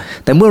ครับ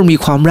แต่เมื่อมี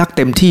ความรักเ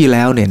ต็มที่แ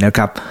ล้วเนี่ยนะค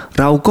รับ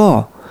เราก็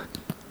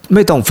ไ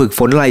ม่ต้องฝึกฝ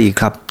นอะไรอีก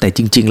ครับแต่จ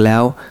ริงๆแล้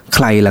วใค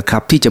รล่ะครั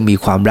บที่จะมี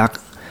ความรัก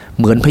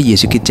เหมือนพระเย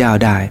ซูคริสต์เจ้า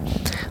ได้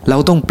เรา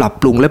ต้องปรับ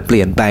ปรุงและเป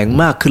ลี่ยนแปลง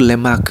มากขึ้นและ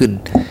มากขึ้น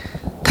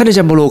ท่านอาจ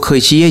ารย์เปโลเค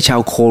ยชี้ให้ชา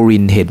วโคริ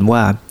นธ์เห็นว่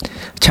า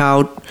ชาว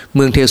เ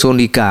มืองเทสโซ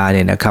นิกาเ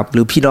นี่ยนะครับห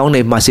รือพี่น้องใน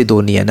มาซิโด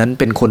เนียนั้น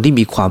เป็นคนที่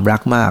มีความรั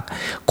กมาก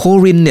โค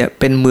รินธ์เนี่ย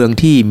เป็นเมือง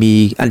ที่มี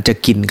อันจะ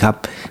กินครับ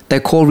แต่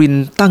โคริน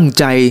ธ์ตั้ง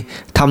ใจ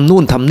ทำ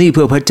นู่นทำนี่เ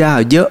พื่อพระเจ้า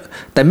เยอะ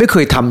แต่ไม่เค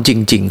ยทำจ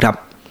ริงๆครับ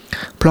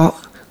เพราะ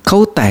เขา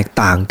แตก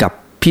ต่างกับ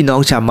พี่น้อง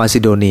ชาวมาซิ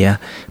โดเนีย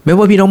แม้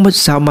ว่าพี่น้อง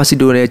ชาวมาซิ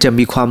โดเนียจะ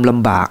มีความล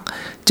ำบาก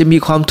จะมี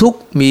ความทุกข์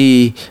มี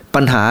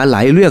ปัญหาหล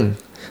ายเรื่อง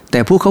แต่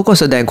พวกเขาก็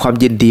แสดงความ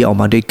ยินดีออก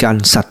มาโดยการ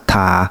ศรัทธ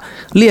า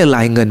เรียร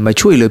ายเงินมา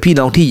ช่วยเหลือพี่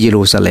น้องที่เย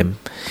รูซาเล็ม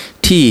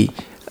ที่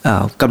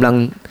กำลัง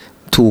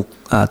ถูก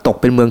ตก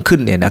เป็นเมืองขึ้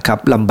นเนี่ยนะครับ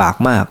ลำบาก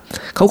มาก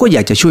เขาก็อย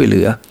ากจะช่วยเห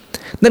ลือ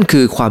นั่นคื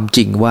อความจ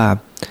ริงว่า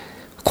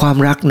ความ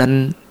รักนั้น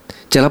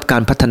จะรับกา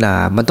รพัฒนา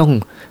มันต้อง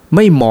ไ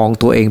ม่มอง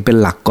ตัวเองเป็น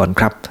หลักก่อน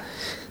ครับ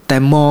แต่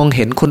มองเ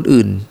ห็นคน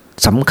อื่น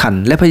สำคัญ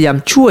และพยายาม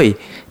ช่วย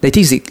ใน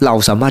ที่เรา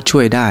สามารถช่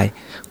วยได้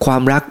ควา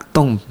มรัก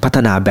ต้องพัฒ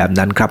นาแบบ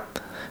นั้นครับ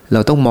เรา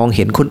ต้องมองเ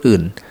ห็นคนอื่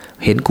น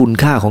เห็นคุณ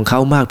ค่าของเขา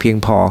มากเพียง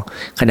พอ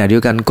ขณะเดีย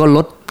วกันก็ล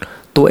ด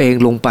ตัวเอง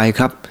ลงไป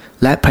ครับ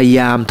และพยา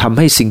ยามทำใ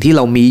ห้สิ่งที่เ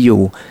รามีอ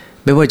ยู่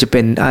ไม่ว่าจะเ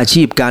ป็นอา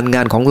ชีพการง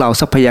านของเรา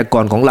ทรัพยาก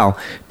รของเรา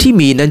ที่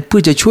มีนั้นเพื่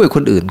อจะช่วยค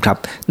นอื่นครับ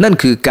นั่น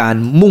คือการ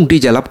มุ่ง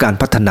ที่จะรับการ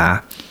พัฒนา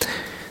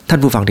ท่าน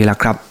ผู้ฟังที่รัก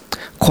ครับ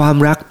ความ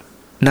รัก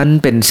นั้น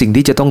เป็นสิ่ง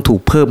ที่จะต้องถู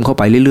กเพิ่มเข้าไ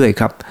ปเรื่อยๆ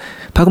ครับ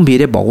พระคัมภีร์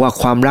ได้บอกว่า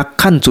ความรัก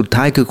ขั้นสุด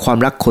ท้ายคือความ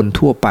รักคน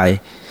ทั่วไป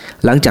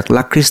หลังจาก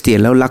รักคริสเตียน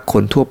แล้วรักค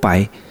นทั่วไป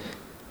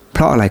เพ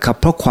ราะอะไรครับ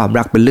เพราะความ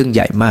รักเป็นเรื่องให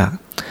ญ่มาก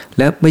แ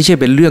ละไม่ใช่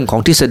เป็นเรื่องขอ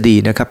งทฤษฎี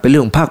นะครับเป็นเรื่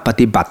องภาคป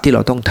ฏิบัติที่เร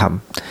าต้องท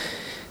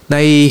ำใน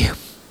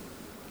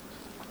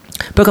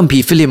พระคัมภี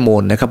ร์ฟิเลโม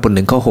นนะครับบท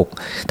 1 ข้อ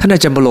 6ท่านอา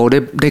จารย์เปาโล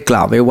ได้กล่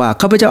าวไว้ว่า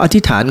ข้าพเจ้าอธิ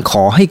ษฐานข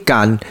อให้ก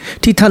าร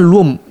ที่ท่าน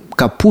ร่วม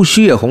กับผู้เ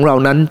ชื่อของเรา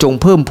นั้นจง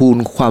เพิ่มพูน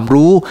ความ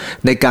รู้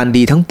ในการ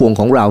ดีทั้งปวง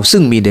ของเราซึ่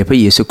งมีในพระ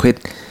เยซูคริส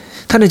ต์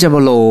ท่านอาจารย์เป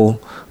าโล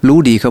รู้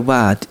ดีครับว่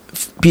า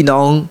พี่น้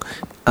อง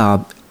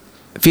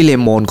ฟิเล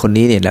โมนคน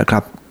นี้เนี่ยนะครั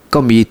บก็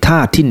มีท่า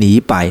ที่หนี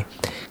ไป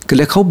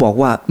และเขาบอก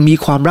ว่ามี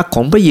ความรักข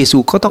องพระเยซู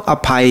ก็ต้องอ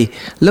ภัย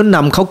แล้วน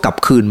ำเขากลับ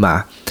คืนมา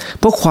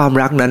เพราะความ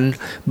รักนั้น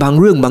บาง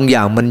เรื่องบางอ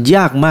ย่างมันย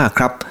ากมาก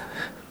ครับ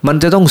มัน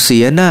จะต้องเสี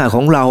ยหน้าข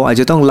องเราอาจ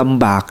จะต้องล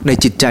ำบากใน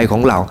จิตใจขอ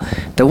งเรา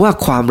แต่ว่า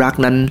ความรัก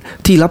นั้น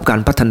ที่รับการ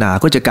พัฒนา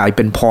ก็จะกลายเ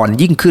ป็นพร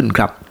ยิ่งขึ้นค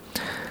รับ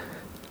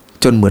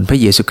จนเหมือนพระ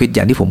เยซูคริสต์อ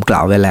ย่างที่ผมกล่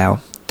าวไว้แล้ว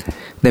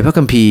ในพระ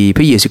คัมภีร์พ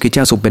ระเยซูคริสต์เ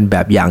จ้าทรงเป็นแบ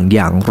บอย่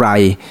างไร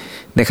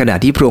ในขณะ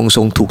ที่พระองค์ท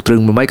รงถูกตรึ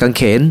งบนไม้กางเ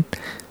ขน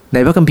ใน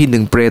พระคัมภีร์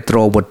1เปโตร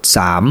บท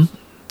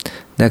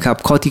 3นะครับ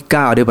ข้อที่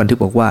9ได้บันทึก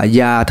บอกว่า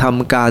อย่าท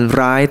ำการ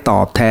ร้ายต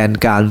อบแทน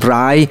การ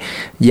ร้าย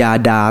อย่า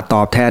ด่าต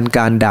อบแทนก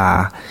ารด่า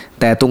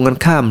แต่ตรงกัน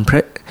ข้าม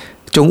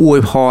จงอว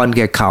ยพรแ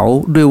ก่เขา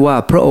ด้วยว่า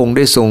พระองค์ไ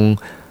ด้ทรง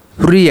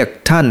เรียก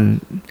ท่าน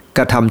ก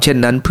ระทำเช่น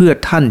นั้นเพื่อ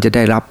ท่านจะไ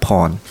ด้รับพ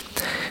ร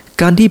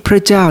การที่พร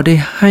ะเจ้าได้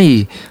ให้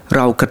เ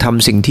รากระท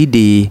ำสิ่งที่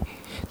ดี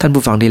ท่าน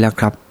ผู้ฟังดีแล้ว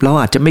ครับเรา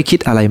อาจจะไม่คิด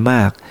อะไรม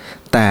าก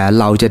แต่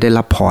เราจะได้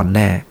รับพรแ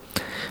น่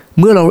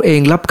เมื่อเราเอ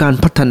งรับการ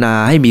พัฒนา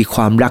ให้มีค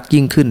วามรัก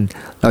ยิ่งขึ้น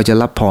เราจะ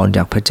รับพรจ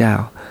ากพระเจ้า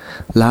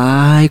หลา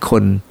ยค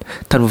น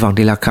ท่านผู้ฟัง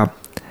ดีแล้วครับ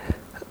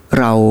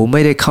เราไ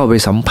ม่ได้เข้าไป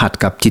สัมผัส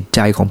กับจิตใจ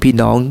ของพี่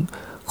น้อง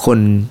คน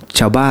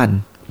ชาวบ้าน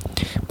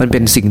มันเป็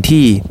นสิ่ง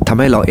ที่ทำ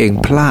ให้เราเอง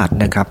พลาด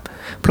นะครับ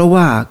เพราะ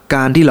ว่าก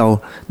ารที่เรา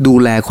ดู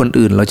แลคน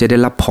อื่นเราจะได้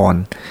รับพร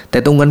แต่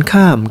ตรงกัน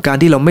ข้ามการ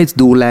ที่เราไม่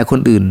ดูแลคน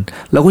อื่น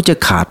เราก็จะ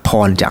ขาดพ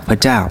รจากพระ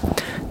เจ้า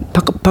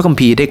พระคัม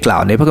ภีร์ได้กล่า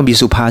วในพระคัมภีร์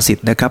สุภาษิต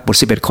นะครับบท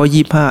 11 ข้อ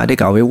 25ได้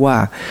กล่าวไว้ว่า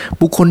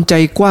บุคคลใจ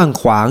กว้าง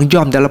ขวางย่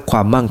อมได้รับคว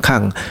ามมั่งคั่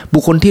งบุ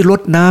คคลที่ร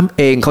ดน้ำเ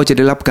องเขาจะไ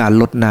ด้รับการ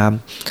รดน้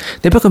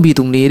ำในพระคัมภีร์ต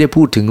รงนี้ได้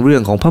พูดถึงเรื่อ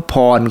งของพระพ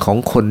รของ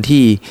คน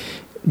ที่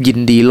ยิน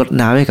ดีรด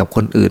น้ำให้กับค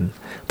นอื่น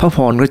พระพ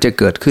รก็จะ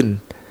เกิดขึ้น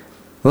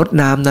รด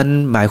น้ำนั้น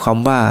หมายความ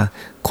ว่า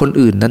คน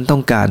อื่นนั้นต้อ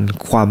งการ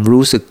ความ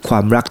รู้สึกควา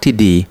มรักที่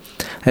ดี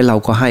ให้เรา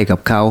ก็ให้กับ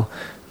เขา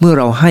เมื่อ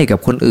เราให้กับ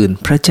คนอื่น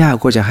พระเจ้า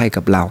ก็จะให้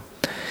กับเรา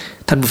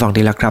ท่านผู้ฟัง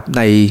ที่รักครับใ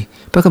น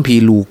พระคัมภี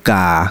ร์ลูก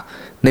า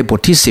ในบท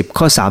ที่10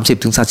ข้อ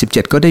30ถึง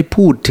37ก็ได้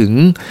พูดถึง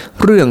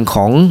เรื่องข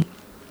อง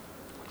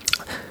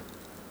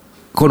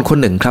คน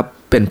หนึ่งครับ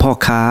เป็นพ่อ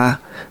ค้า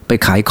ไป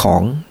ขายขอ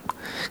ง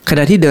ขณ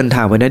ะที่เดินท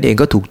างไปนั้นเอง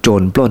ก็ถูกโจ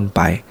รปล้นไ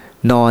ป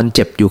นอนเ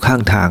จ็บอยู่ข้า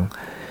งทาง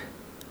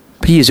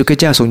พระเยซูคริส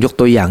ต์เจ้าทรงยก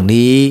ตัวอย่าง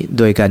นี้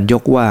โดยการย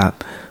กว่า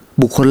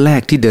บุคคลแร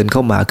กที่เดินเข้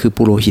ามาคือ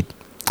ปุโรหิต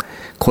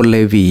คนเล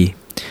วี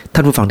ท่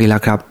านผู้ฟังที่รั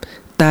กครับ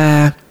แต่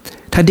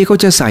แทนที่เขา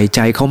จะใส่ใจ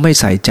เขาไม่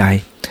ใส่ใจ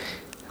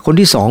คน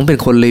ที่สองเป็น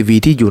คนเลวี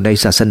ที่อยู่ใน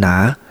ศาสนา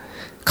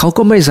เขา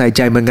ก็ไม่ใส่ใ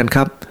จเหมือนกันค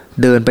รับ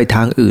เดินไปท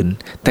างอื่น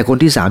แต่คน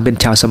ที่สามเป็น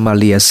ชาวสมา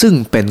เรียซึ่ง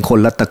เป็นคน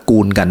ละตระกู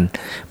ลกัน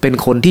เป็น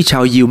คนที่ชา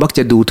วยิวมักจ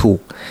ะดูถูก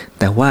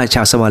แต่ว่าช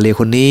าวสมาเรีย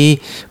คนนี้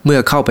เมื่อ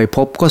เข้าไปพ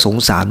บก็สง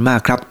สารมา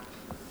กครับ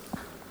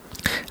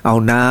เอา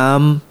น้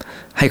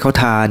ำให้เขา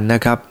ทานน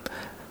ะครับ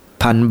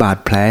พันบาด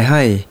แผลใ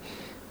ห้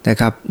นะ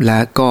ครับและ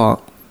ก็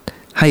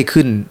ให้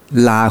ขึ้น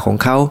ลาของ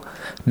เขา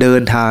เดิ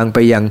นทางไป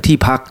ยังที่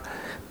พัก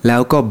แล้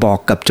วก็บอก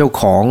กับเจ้า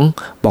ของ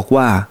บอก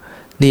ว่า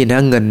นี่นะ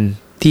เงิน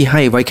ที่ใ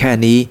ห้ไว้แค่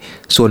นี้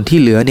ส่วนที่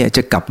เหลือเนี่ยจ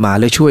ะกลับมา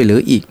และช่วยเหลือ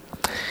อีก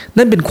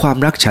นั่นเป็นความ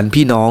รักฉัน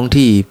พี่น้อง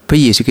ที่พระ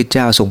เยซูคริสต์เ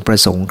จ้าทรงประ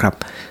สงค์ครับ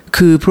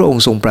คือพระอง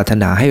ค์ทรงปรารถ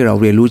นาให้เรา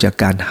เรียนรู้จาก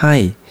การให้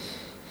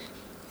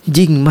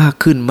ยิ่งมาก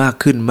ขึ้น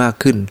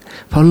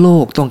เพราะโล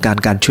กต้องการ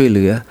การช่วยเห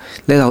ลือ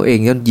และเราเอง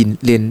ก็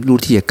เรียนรู้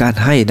ที่จะการ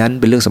ให้นั้น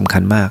เป็นเรื่องสำคั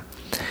ญมาก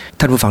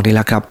ท่านผู้ฟังที่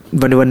รักครับ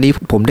ในวันนี้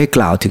ผมได้ก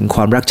ล่าวถึงค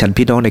วามรักฉัน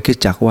พี่น้องในคริสต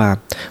จักรว่า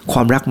คว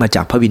ามรักมาจ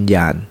ากพระวิญญ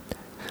าณ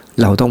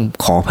เราต้อง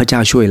ขอพระเจ้า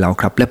ช่วยเรา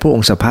ครับและพระอง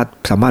ค์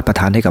สามารถประ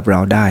ทานให้กับเรา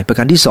ได้ประก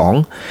ารที่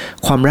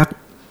2ความรัก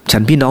ฉั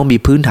นพี่น้องมี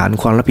พื้นฐาน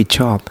ความรับผิดช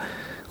อบ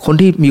คน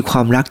ที่มีคว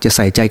ามรักจะใ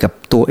ส่ใจกับ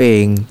ตัวเอ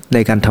งใน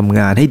การทำง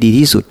านให้ดี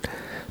ที่สุด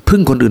พึ่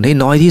งคนอื่นให้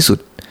น้อยที่สุด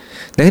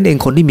ดังนั้นเอง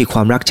คนที่มีคว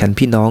ามรักฉัน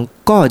พี่น้อง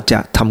ก็จะ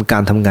ทำกา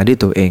รทำงานด้วย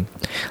ตัวเอง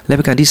และป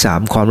ระการที่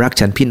3ความรัก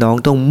ฉันพี่น้อง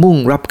ต้องมุ่ง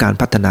รับการ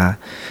พัฒนา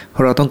เพร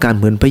าะเราต้องการ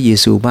เหมือนพระเย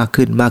ซูมาก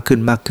ขึ้น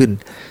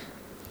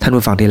ท่าน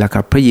ผู้ฟังที่รักค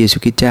รับพระเยซู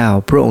คริสต์เจ้า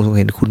พระองค์ทรง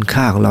เห็นคุณ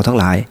ค่าของเราทั้ง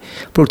หลาย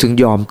พระองค์ถึง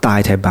ยอมตาย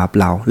แทนบาป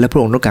เราและพระ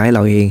องค์ต้องการให้เร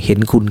าเองเห็น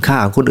คุณค่า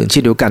ของคนอื่นเ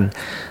ช่นเดียวกัน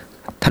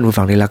ท่านผู้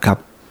ฟังที่รักครับ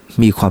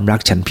มีความรัก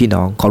ฉันพี่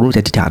น้องขอร่วม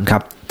อธิษฐานครั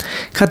บ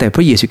ข้าแต่พ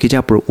ระเยซูคริสต์เจ้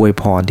าโปรดอวย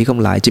พรที่ข้าพ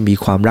เจ้าจะมี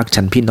ความรัก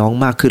ฉันพี่น้อง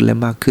มากขึ้นและ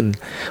มากขึ้น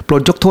โปร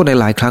ดยกโทษใน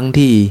หลายครั้ง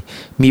ที่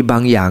มีบา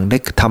งอย่างได้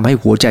ทำให้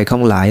หัวใจขอ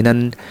งหลายนั้น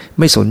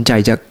ไม่สนใจ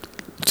จะ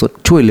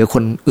ช่วยเหลือค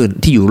นอื่น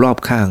ที่อยู่รอบ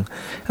ข้าง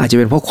อาจจะ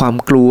เป็นเพราะความ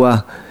กลัว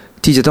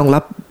ที่จะต้องรั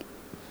บ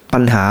ปั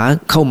ญหา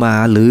เข้ามา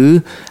หรือ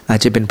อาจ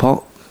จะเป็นเพราะ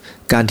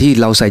การที่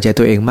เราใส่ใจ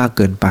ตัวเองมากเ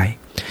กินไป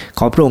ข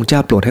อพระองค์เจ้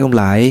าโปรดให้ทั้ง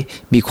หลาย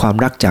มีความ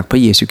รักจากพระ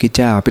เยซูคริสต์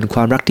เจ้าเป็นคว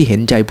ามรักที่เห็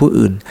นใจผู้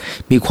อื่น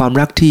มีความ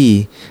รักที่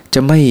จ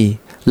ะไม่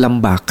ล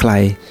ำบากใคร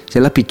จะ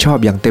รับผิดชอบ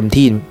อย่างเต็ม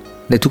ที่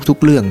ในทุก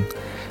ๆเรื่อง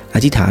อ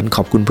ธิษฐานข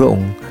อบคุณพระอง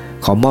ค์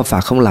ขอมอบฝา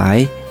กทั้งหลาย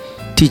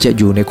ที่จะ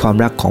อยู่ในความ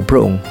รักของพระ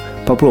องค์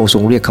เพราะพระองค์ทร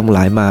งเรียกทั้งหล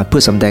ายมาเพื่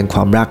อสำแดงคว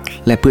ามรัก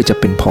และเพื่อจะ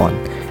เป็นพร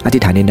อธิ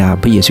ษฐานในนาม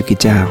พระเยซูคริส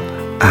ต์เจ้า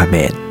อาเม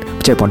น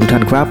เจ้าพรทุกท่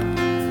านครับ